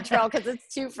going up that trail, because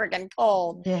it's too freaking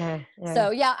cold.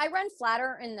 So I run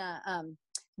flatter in the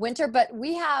winter, but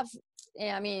we have,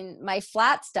 I mean, my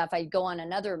flat stuff, I go on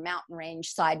another mountain range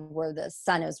side where the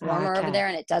sun is warmer over there,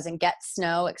 and it doesn't get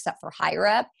snow except for higher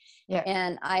up.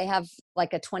 And I have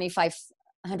like a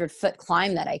 2,500-foot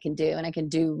climb that I can do, and I can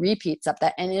do repeats up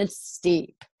that, and it's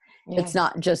steep. It's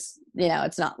not just, you know,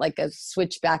 it's not like a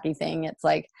switchbacky thing. It's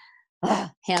like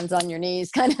hands on your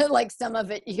knees, kind of like some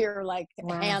of it here, like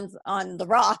hands on the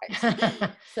rock.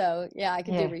 So I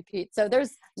can do repeats. So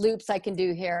there's loops I can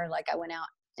do here. Like I went out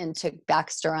and took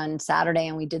Baxter on Saturday,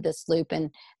 and we did this loop and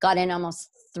got in almost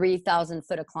 3,000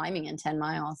 foot of climbing in 10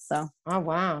 miles. So. Oh,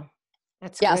 wow.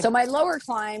 That's good. So my lower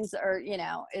climbs are, you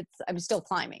know, I'm still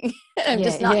climbing. I'm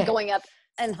just not going up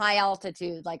in high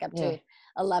altitude, like up to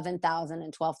 11,000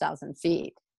 and 12,000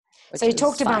 feet. So you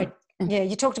talked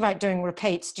about doing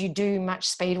repeats. Do you do much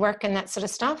speed work and that sort of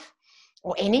stuff,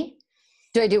 or any?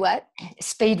 Do I do what?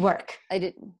 Speed work. I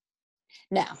didn't.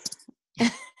 No,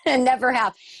 and never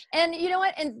have. And you know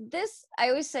what? And this, I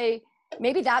always say,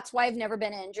 maybe that's why I've never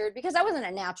been injured, because I wasn't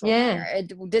a natural runner.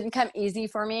 It didn't come easy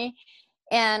for me.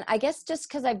 And I guess just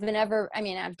because I've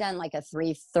done like a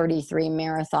 3:33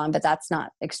 marathon, but that's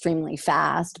not extremely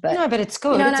fast. But no, but it's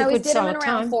good. You know, it's and a I always good did them in time.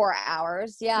 around 4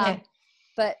 hours.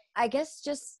 But I guess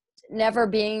just never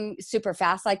being super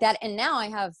fast like that. And now I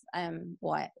have,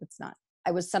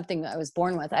 I was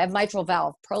born with. I have mitral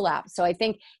valve prolapse. So I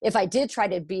think if I did try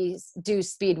to do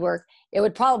speed work, it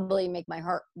would probably make my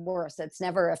heart worse. It's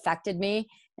never affected me.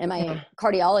 And my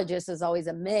cardiologist is always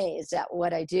amazed at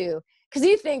what I do, because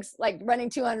he thinks like running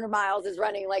 200 miles is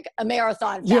running like a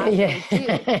marathon.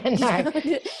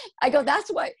 I go, that's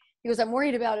why. He goes, I'm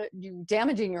worried about you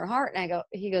damaging your heart. And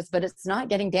he goes, but it's not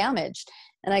getting damaged.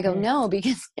 And I go, no,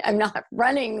 because I'm not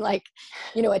running like,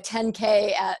 you know, a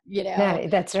 10K at, you know. No,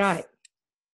 that's right.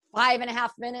 5.5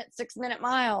 minute, 6 minute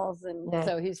miles. And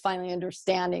so he's finally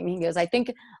understanding. He goes, I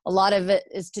think a lot of it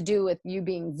is to do with you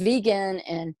being vegan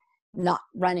and not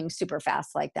running super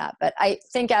fast like that. But I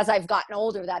think as I've gotten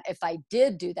older, that if I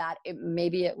did do that,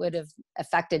 maybe it would have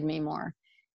affected me more.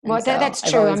 And Well, so that's I've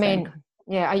true. I always mean, been,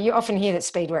 yeah, you often hear that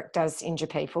speed work does injure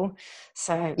people.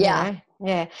 So, yeah.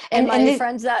 yeah. And my this,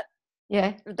 friends that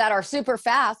yeah, are super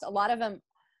fast, a lot of them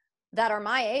that are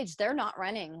my age, they're not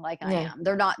running like I yeah, am.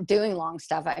 They're not doing long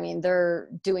stuff. I mean, they're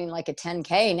doing like a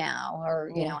 10K now,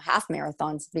 or, yeah, half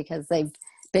marathons, because they've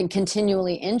been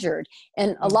continually injured.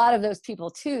 And a yeah, lot of those people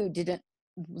too didn't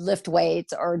lift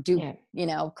weights or do,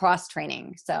 yeah, cross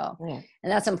training. So, yeah,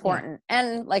 and that's yeah, important.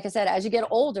 And like I said, as you get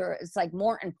older, it's like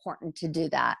more important to do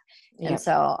that. yeah, And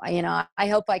so, I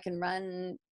hope I can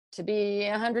run to be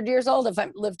 100 years old. If I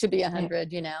live to be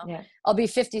 100, yeah, I'll be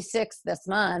 56 this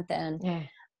month. And yeah.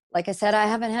 like I said, I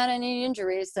haven't had any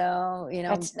injuries, so,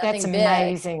 That's nothing big.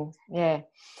 amazing. Yeah.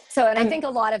 So, and I Um, think a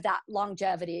lot of that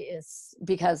longevity is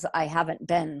because I haven't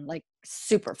been like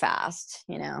super fast.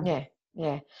 yeah,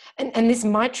 yeah. And this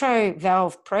mitral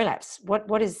valve prolapse,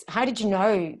 how did you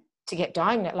know to get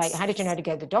diagnosed? Like, how did you know to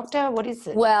go to the doctor? What is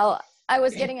it? Well, I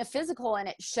was getting a physical and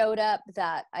it showed up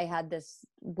that I had this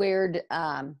weird,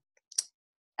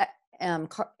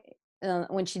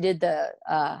 when she did the,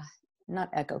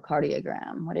 not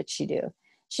echocardiogram, what did she do?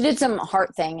 She did some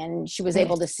heart thing, and she was Yeah.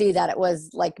 able to see that it was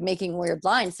like making weird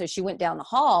lines. So she went down the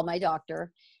hall, my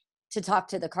doctor, to talk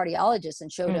to the cardiologist, and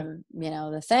showed Mm.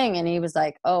 him, the thing. And he was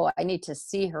like, "Oh, I need to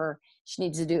see her. She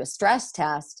needs to do a stress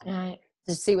test Right.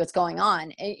 to see what's going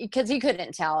on," because he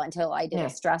couldn't tell until I did a Yeah.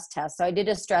 stress test. So I did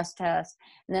a stress test,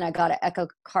 and then I got an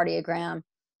echocardiogram,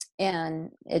 and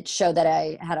it showed that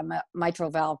I had a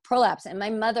mitral valve prolapse. And my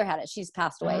mother had it. She's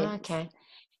passed away. Okay.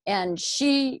 And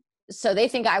so they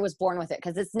think I was born with it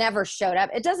because it's never showed up.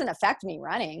 It doesn't affect me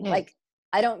running. Yeah. Like,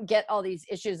 I don't get all these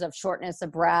issues of shortness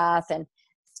of breath and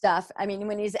stuff. I mean,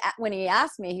 when he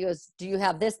asked me, he goes, "Do you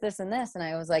have this, this, and this?" And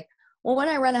I was like, "Well, when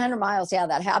I run 100 miles, yeah,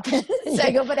 that happens."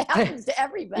 I go, "But it happens to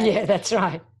everybody." Yeah, that's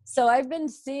right. So I've been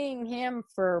seeing him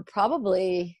for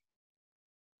probably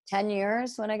 10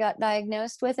 years when I got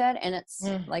diagnosed with it. And it's,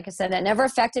 like I said, it never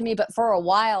affected me, but for a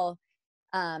while,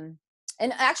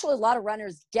 and actually a lot of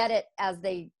runners get it as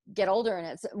they get older,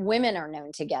 and women are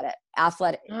known to get it,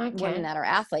 women that are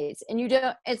athletes. And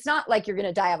it's not like you're going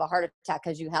to die of a heart attack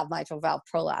because you have mitral valve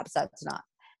prolapse. That's not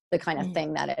the kind of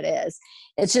thing that it is.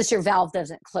 It's just your valve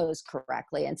doesn't close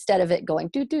correctly. Instead of it going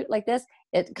doot doot like this,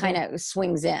 it kind of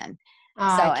swings in.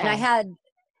 And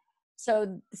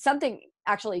so something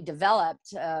actually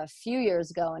developed a few years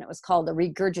ago, and it was called the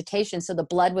regurgitation. So the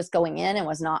blood was going in and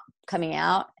was not coming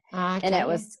out. And it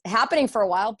was happening for a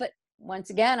while. But once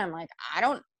again, I'm like, I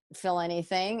don't feel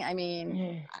anything. I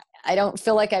mean, I don't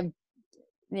feel like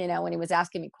when he was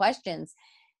asking me questions.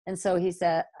 And so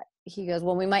he goes,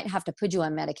 "Well, we might have to put you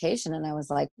on medication." And I was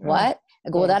like, "What?" I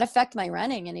go, "Will that affect my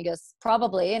running?" And he goes,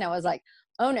 "Probably." And I was like,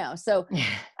 "Oh no." So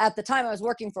at the time I was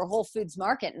working for Whole Foods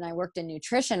Market, and I worked in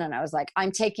nutrition, and I was like,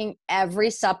 I'm taking every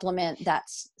supplement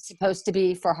that's supposed to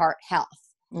be for heart health.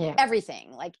 Yeah.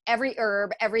 Everything, like every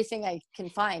herb, everything I can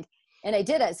find. And I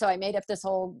did it. So I made up this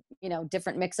whole,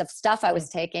 different mix of stuff I was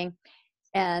taking.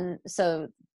 And so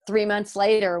 3 months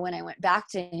later, when I went back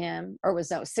to him,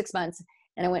 6 months,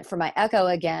 and I went for my echo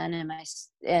again,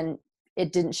 and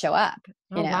it didn't show up.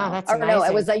 Wow, that's or amazing. no,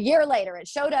 it was a year later. It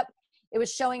showed up. It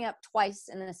was showing up twice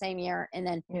in the same year. And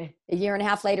then a year and a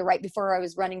half later, right before I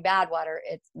was running Badwater,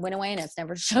 it went away, and it's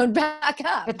never showed back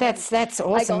up. But that's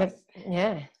awesome.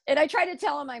 And I try to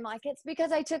tell him, I'm like, "It's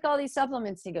because I took all these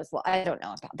supplements." He goes, "Well, I don't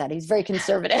know about that." He's very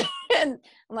conservative. And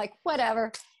I'm like,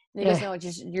 "Whatever." And he goes, "No,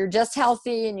 you're just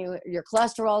healthy, and your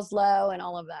cholesterol's low and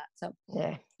all of that." So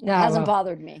it hasn't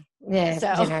bothered me. Yeah.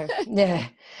 So. Yeah.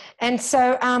 And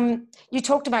so you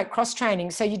talked about cross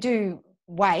training. So you do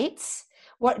weights.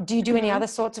 What do you do? Any other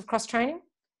sorts of cross training?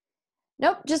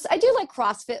 Nope. I do like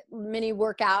CrossFit mini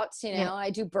workouts,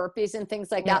 I do burpees and things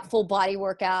like that, full body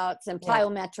workouts, and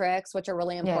plyometrics, which are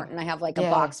really important. I have like a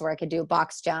box where I could do a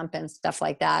box jump and stuff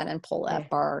like that, and pull up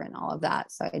bar and all of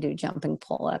that. So I do jumping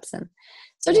pull ups. And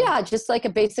so, just like a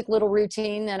basic little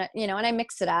routine, and and I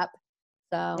mix it up.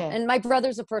 So, and my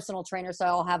brother's a personal trainer, so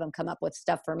I'll have him come up with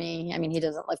stuff for me. I mean, he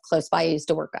doesn't live close by. I used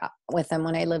to work out with him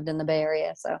when I lived in the Bay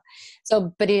Area.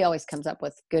 But he always comes up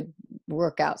with good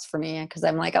workouts for me, because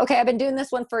I'm like, okay, I've been doing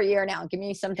this one for a year now. Give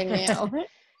me something new.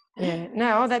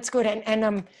 No, that's good.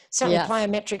 And certainly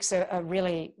plyometrics are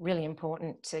really, really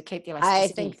important to keep the elasticity.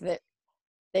 I think that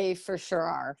they for sure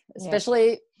are,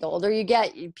 especially the older you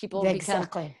get, people become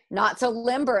not so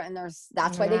limber, and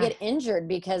that's why they get injured,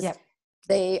 because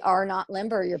they are not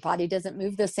limber. Your body doesn't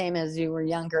move the same as you were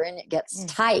younger, and it gets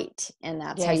tight, and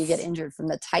that's how you get injured, from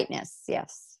the tightness.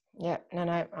 Yes. Yeah,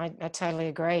 no, I totally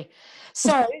agree.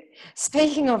 So,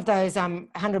 speaking of those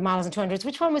 100 miles and 200s,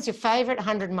 which one was your favorite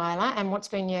 100 miler and what's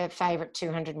been your favorite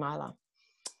 200 miler?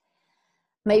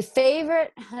 My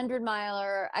favorite 100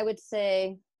 miler, I would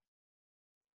say,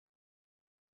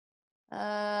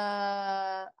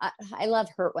 I love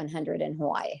Hurt 100 in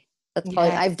Hawaii. That's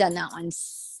probably, Yeah. I've done that one.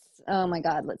 Oh my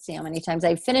God, let's see how many times.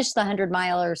 I've finished the 100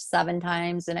 miler 7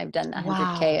 times, and I've done the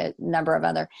 100K Wow. a number of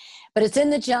other. But it's in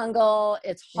the jungle.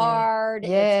 It's Yeah. hard.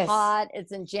 It's Yes. hot.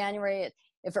 It's in January.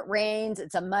 If it rains,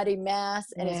 it's a muddy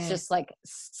mess, and it's Yeah. just like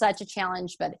such a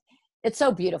challenge. But it's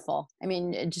so beautiful. I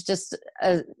mean,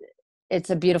 it's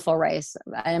a beautiful race.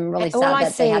 I'm really All sad I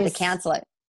that they see had to is, cancel it.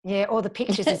 yeah, all the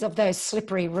pictures is of those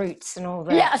slippery roots and all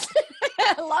that. Yes.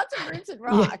 Lots of roots and Yeah.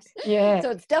 rocks. Yeah. So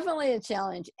it's definitely a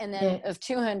challenge. And then Yeah. of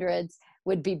 200s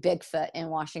would be Bigfoot in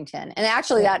Washington. And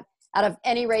actually Yeah. that out of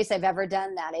any race I've ever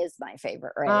done, that is my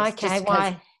favorite race. Okay. Just because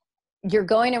Why? you're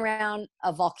going around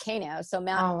a volcano. So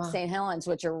Mount Oh, wow. St. Helens,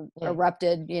 which Yeah.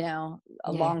 erupted, a Yeah.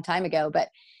 long time ago, but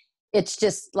it's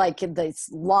just like this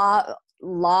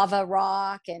lava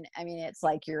rock. And I mean, it's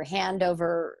like your hand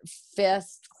over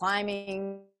fist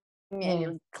climbing, and Yeah.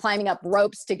 you're climbing up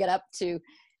ropes to get up to,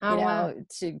 Oh, wow.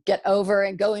 to get over,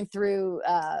 and going through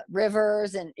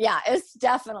rivers. And yeah, it's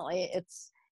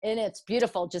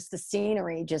beautiful. Just the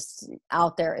scenery just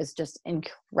out there is just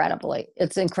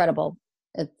it's incredible.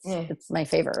 Yeah. It's my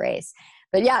favorite race.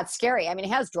 But yeah, it's scary. I mean,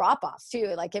 it has drop offs too.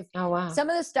 Like if Oh, wow. some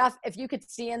of the stuff, if you could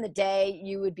see in the day,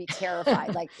 you would be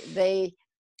terrified.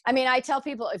 I tell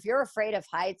people, if you're afraid of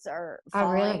heights or Oh,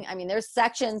 falling, really? I mean, there's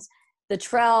sections, the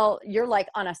trail, you're like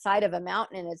on a side of a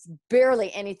mountain, and it's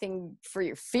barely anything for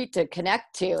your feet to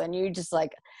connect to. And you just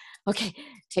like, okay,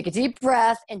 take a deep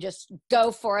breath and just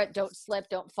go for it. Don't slip,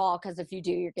 don't fall. Cause if you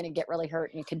do, you're going to get really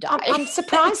hurt and you could die. I'm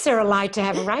surprised they're allowed to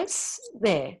have a race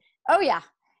there. Oh yeah.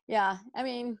 Yeah. I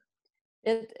mean,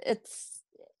 it's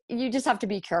you just have to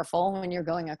be careful when you're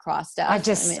going across stuff.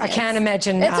 I can't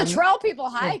imagine. It's a trail people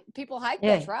hike. Yeah. People hike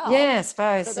Yeah. the trail. Yeah, I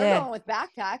suppose. So they're going with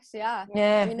backpacks. Yeah.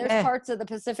 Yeah. I mean, there's parts of the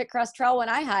Pacific Crest Trail when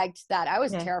I hiked that I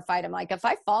was terrified. I'm like, if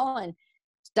I fall and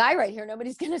die right here,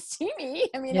 nobody's going to see me.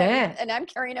 I mean, and I'm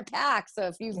carrying a pack. So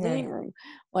if you lean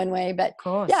one way, but of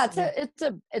course,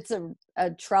 it's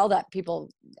a trail that people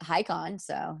hike on.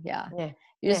 So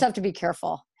you just have to be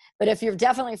careful. But if you're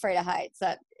definitely afraid of heights,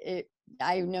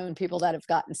 I've known people that have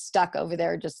gotten stuck over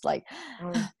there, just like,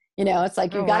 it's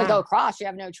like you've got to go across. You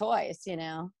have no choice,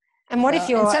 And what if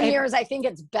you're... In some years, I think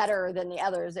it's better than the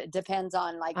others. It depends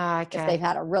on if they've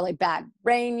had a really bad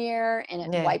rain year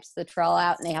and it wipes the trail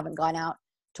out and they haven't gone out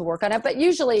to work on it. But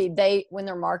usually when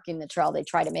they're marking the trail, they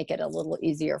try to make it a little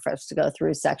easier for us to go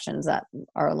through sections that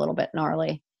are a little bit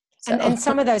gnarly. So. And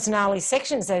some of those gnarly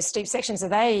sections, those steep sections, are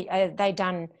they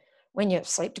done when you're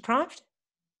sleep deprived?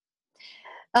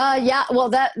 Yeah. Well,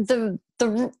 the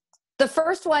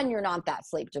first one, you're not that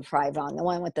sleep deprived on. The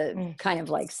one with the kind of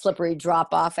like slippery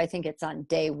drop off, I think it's on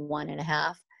day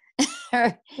 1.5.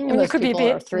 It could be a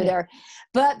bit through there.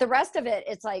 But the rest of it,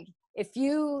 it's like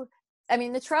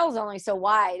the trail is only so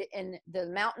wide, and the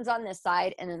mountains on this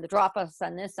side and then the drop offs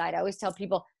on this side. I always tell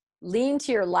people, lean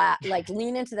to your left, like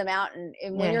lean into the mountain.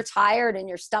 And when you're tired and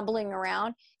you're stumbling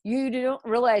around, you don't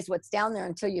realize what's down there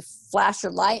until you flash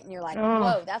your light and you're like,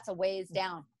 whoa, that's a ways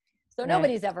down. So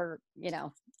nobody's ever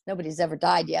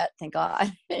died yet, thank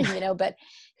God. But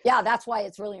yeah, that's why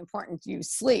it's really important you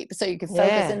sleep so you can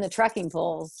focus in the trekking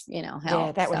poles, help.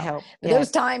 Yeah, that would help. But those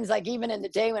times, like even in the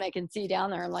day when I can see down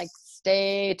there, I'm like,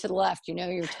 stay to the left,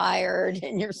 you're tired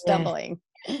and you're stumbling.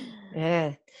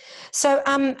 Yeah. So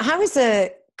how was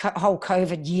the whole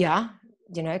COVID year,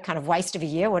 kind of waste of a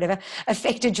year, whatever,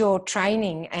 affected your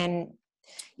training and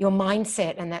your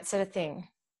mindset and that sort of thing?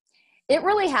 It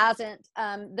really hasn't.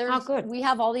 Good. We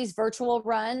have all these virtual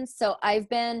runs. So I've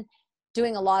been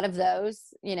doing a lot of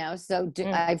those,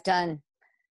 I've done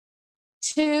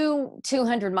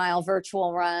 200-mile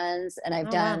virtual runs, and I've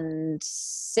done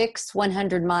 6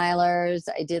 100-milers.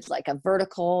 I did like a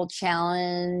vertical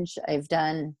challenge. I've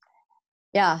done,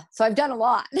 so I've done a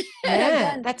lot.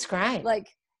 Yeah, that's great.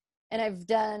 And I've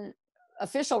done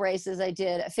official races. I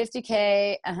did a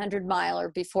 50K, 100-miler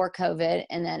before COVID.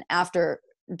 And then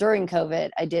during COVID,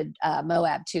 I did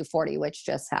Moab 240, which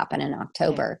just happened in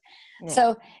October. Yeah.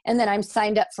 So, and then I'm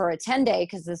signed up for a 10-day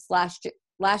because this last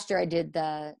year I did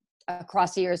the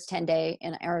Across the Years 10-day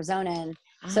in Arizona. And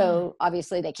so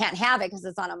obviously they can't have it because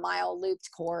it's on a mile looped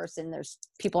course and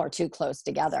people are too close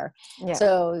together. Yeah.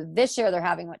 So this year they're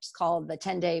having what's called the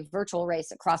 10-day virtual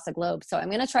race across the globe. So I'm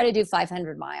going to try to do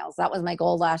 500 miles. That was my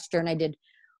goal last year. And I did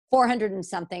 400 and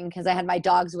something, because I had my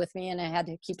dogs with me and I had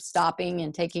to keep stopping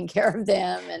and taking care of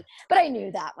them. But I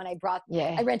knew that when I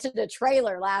rented a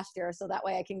trailer last year, so that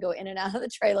way I can go in and out of the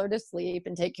trailer to sleep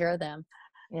and take care of them.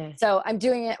 Yeah. So I'm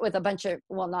doing it with a bunch of,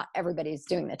 well, not everybody's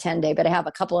doing the 10-day, but I have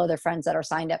a couple other friends that are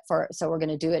signed up for it. So we're going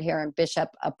to do it here in Bishop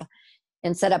up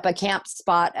and set up a camp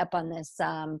spot up on this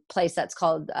place that's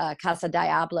called Casa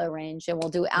Diablo Range, and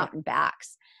we'll do out and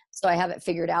backs. So I have it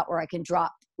figured out where I can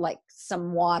drop like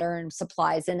some water and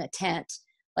supplies in a tent,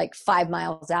 like 5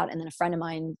 miles out. And then a friend of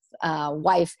mine's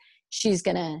wife, she's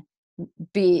going to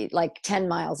be like 10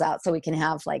 miles out. So we can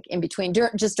have like in between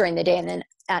just during the day. And then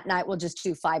at night, we'll just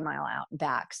do 5 mile out and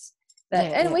backs.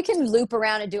 We can loop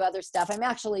around and do other stuff. I'm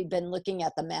actually been looking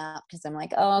at the map because I'm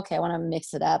like, oh, okay, I want to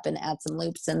mix it up and add some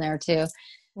loops in there too.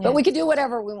 Yeah. But we can do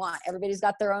whatever we want. Everybody's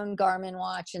got their own Garmin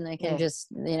watch and they can just,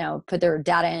 put their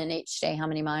data in each day, how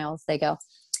many miles they go.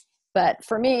 But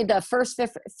for me, the first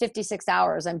 56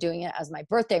 hours, I'm doing it as my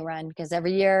birthday run, because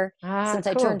every year since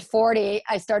I turned 40,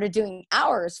 I started doing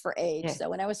hours for age. Yeah. So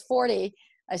when I was 40,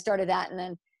 I started that, and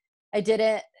then I did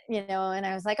it, and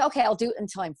I was like, okay, I'll do it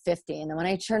until I'm 50. And then when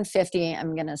I turn 50,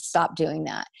 I'm going to stop doing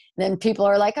that. And then people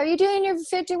are like, are you doing your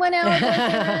 51 hour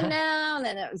birthday run now? And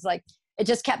then it was like, it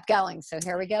just kept going. So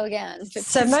here we go again. 56.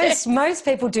 So most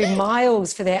people do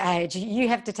miles for their age. You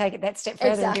have to take it that step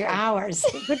further and do hours.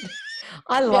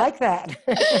 I like that.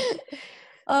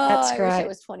 That's great. I wish it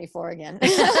was 24 again.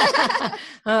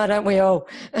 Oh, don't we all?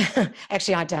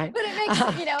 Actually, I don't. But it makes,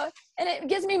 and it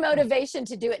gives me motivation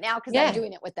to do it now, because I'm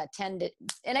doing it with that 10-day.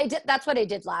 And that's what I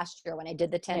did last year when I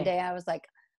did the 10-day. I was like,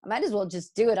 I might as well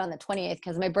just do it on the 28th,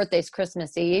 because my birthday's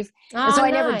Christmas Eve. And so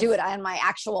I never do it on my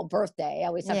actual birthday. I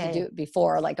always have to do it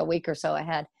before, like a week or so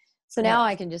ahead. So now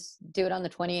I can just do it on the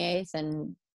 28th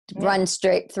and run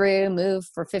straight through, move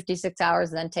for 56 hours,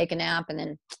 and then take a nap,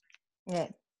 and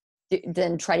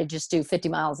then try to just do 50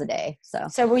 miles a day.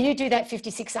 So will you do that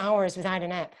 56 hours without a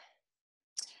nap?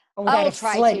 I'll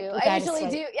try to. I usually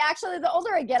do. Actually, the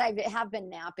older I get, I have been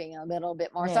napping a little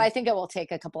bit more. So I think I will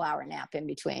take a couple hour nap in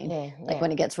between,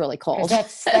 when it gets really cold.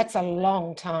 That's a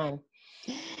long time.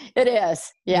 It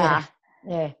is. Yeah.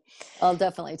 Yeah. I'll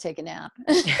definitely take a nap.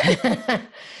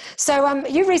 So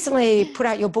you recently put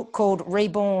out your book called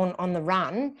Reborn on the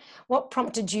Run. What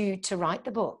prompted you to write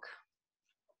the book?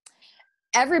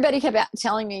 Everybody kept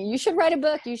telling me, you should write a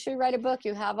book. You should write a book.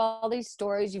 You have all these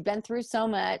stories. You've been through so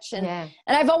much. And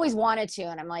I've always wanted to.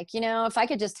 And I'm like, if I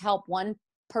could just help one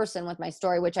person with my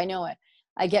story, which I know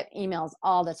I get emails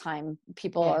all the time.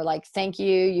 People are like, thank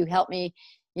you. You helped me.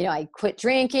 I quit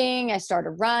drinking. I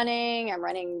started running. I'm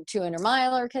running 200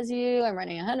 miler because of you. I'm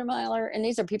running 100 miler. And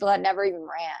these are people that never even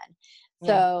ran.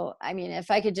 So, I mean,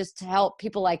 if I could just help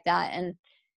people like that, and,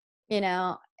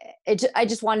 I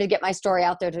just wanted to get my story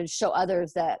out there to show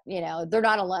others that, they're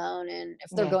not alone. And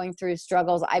if they're going through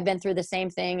struggles, I've been through the same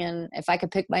thing. And if I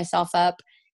could pick myself up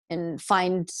and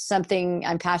find something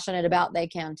I'm passionate about, they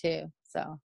can too.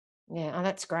 So. Yeah, oh,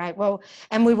 that's great. Well,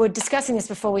 and we were discussing this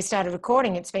before we started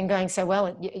recording. It's been going so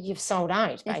well. You've sold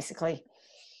out, basically.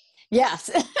 Yes.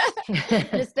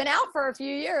 It's been out for a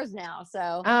few years now.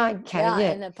 So, and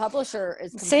the publisher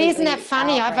is See, isn't that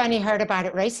funny? I've only heard about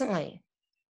it recently.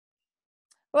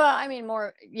 Well, I mean,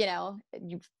 more,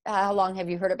 how long have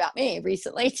you heard about me?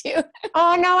 Recently, too?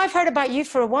 Oh, no, I've heard about you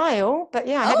for a while. But,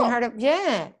 I hadn't heard of,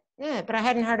 but I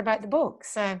hadn't heard about the book.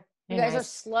 So. You guys are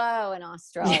slow in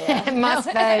Australia. Yeah, it must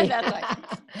be.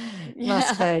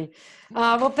 Must be.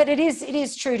 Well, but it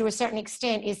is true to a certain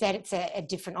extent, is that it's a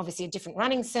different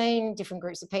running scene, different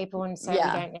groups of people, and so we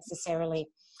don't necessarily.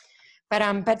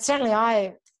 But certainly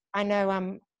I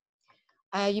know.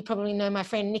 You probably know my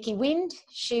friend Nikki Wind.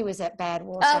 She was at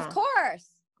Badwater. Of course.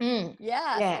 And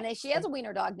she has a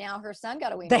wiener dog now. Her son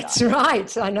got a wiener dog. That's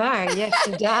right. I know. Yes,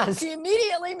 she does. She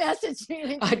immediately messaged me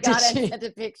when she got it and sent a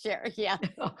picture. Yeah.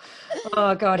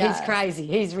 Oh, God, he's crazy.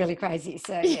 He's really crazy.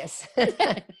 So, yes.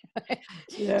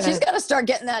 She's got to start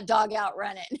getting that dog out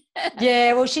running.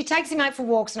 Yeah, well, she takes him out for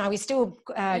walks now. He's still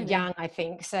young, I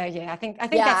think. So, I think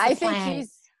that's the plan.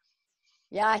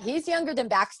 He's younger than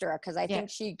Baxter, because I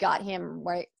think she got him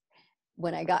right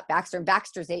when I got Baxter.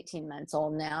 Baxter's 18 months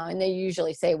old now, and they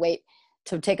usually say wait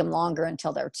to take them longer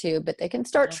until they're 2, but they can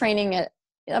start training at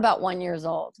about 1 year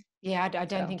old. Yeah, I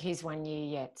don't think he's 1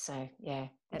 year yet. So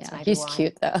that's maybe he's why.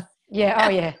 Cute though. Yeah. Oh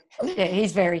yeah. Yeah.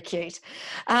 He's very cute.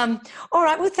 All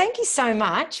right. Well, thank you so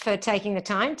much for taking the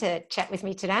time to chat with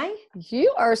me today.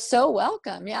 You are so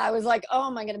welcome. Yeah. I was like, oh,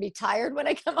 am I going to be tired when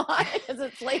I come on? Because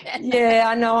it's late at night. Yeah,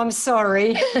 I know. I'm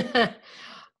sorry. It's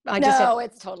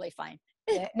totally fine.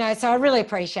 No, so I really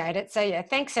appreciate it. So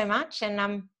thanks so much.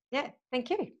 And thank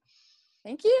you.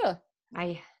 Thank you.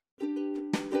 Bye.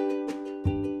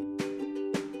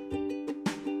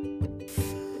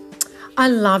 I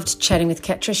loved chatting with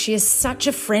Ketra. She is such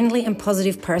a friendly and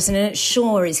positive person, and it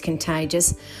sure is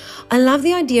contagious. I love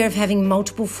the idea of having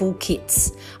multiple full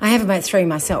kits. I have about 3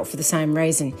 myself for the same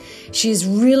reason. She has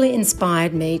really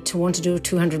inspired me to want to do a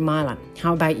 200 miler.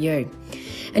 How about you?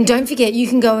 And don't forget, you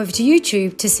can go over to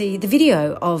YouTube to see the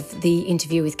video of the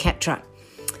interview with Ketra.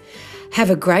 Have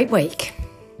a great week.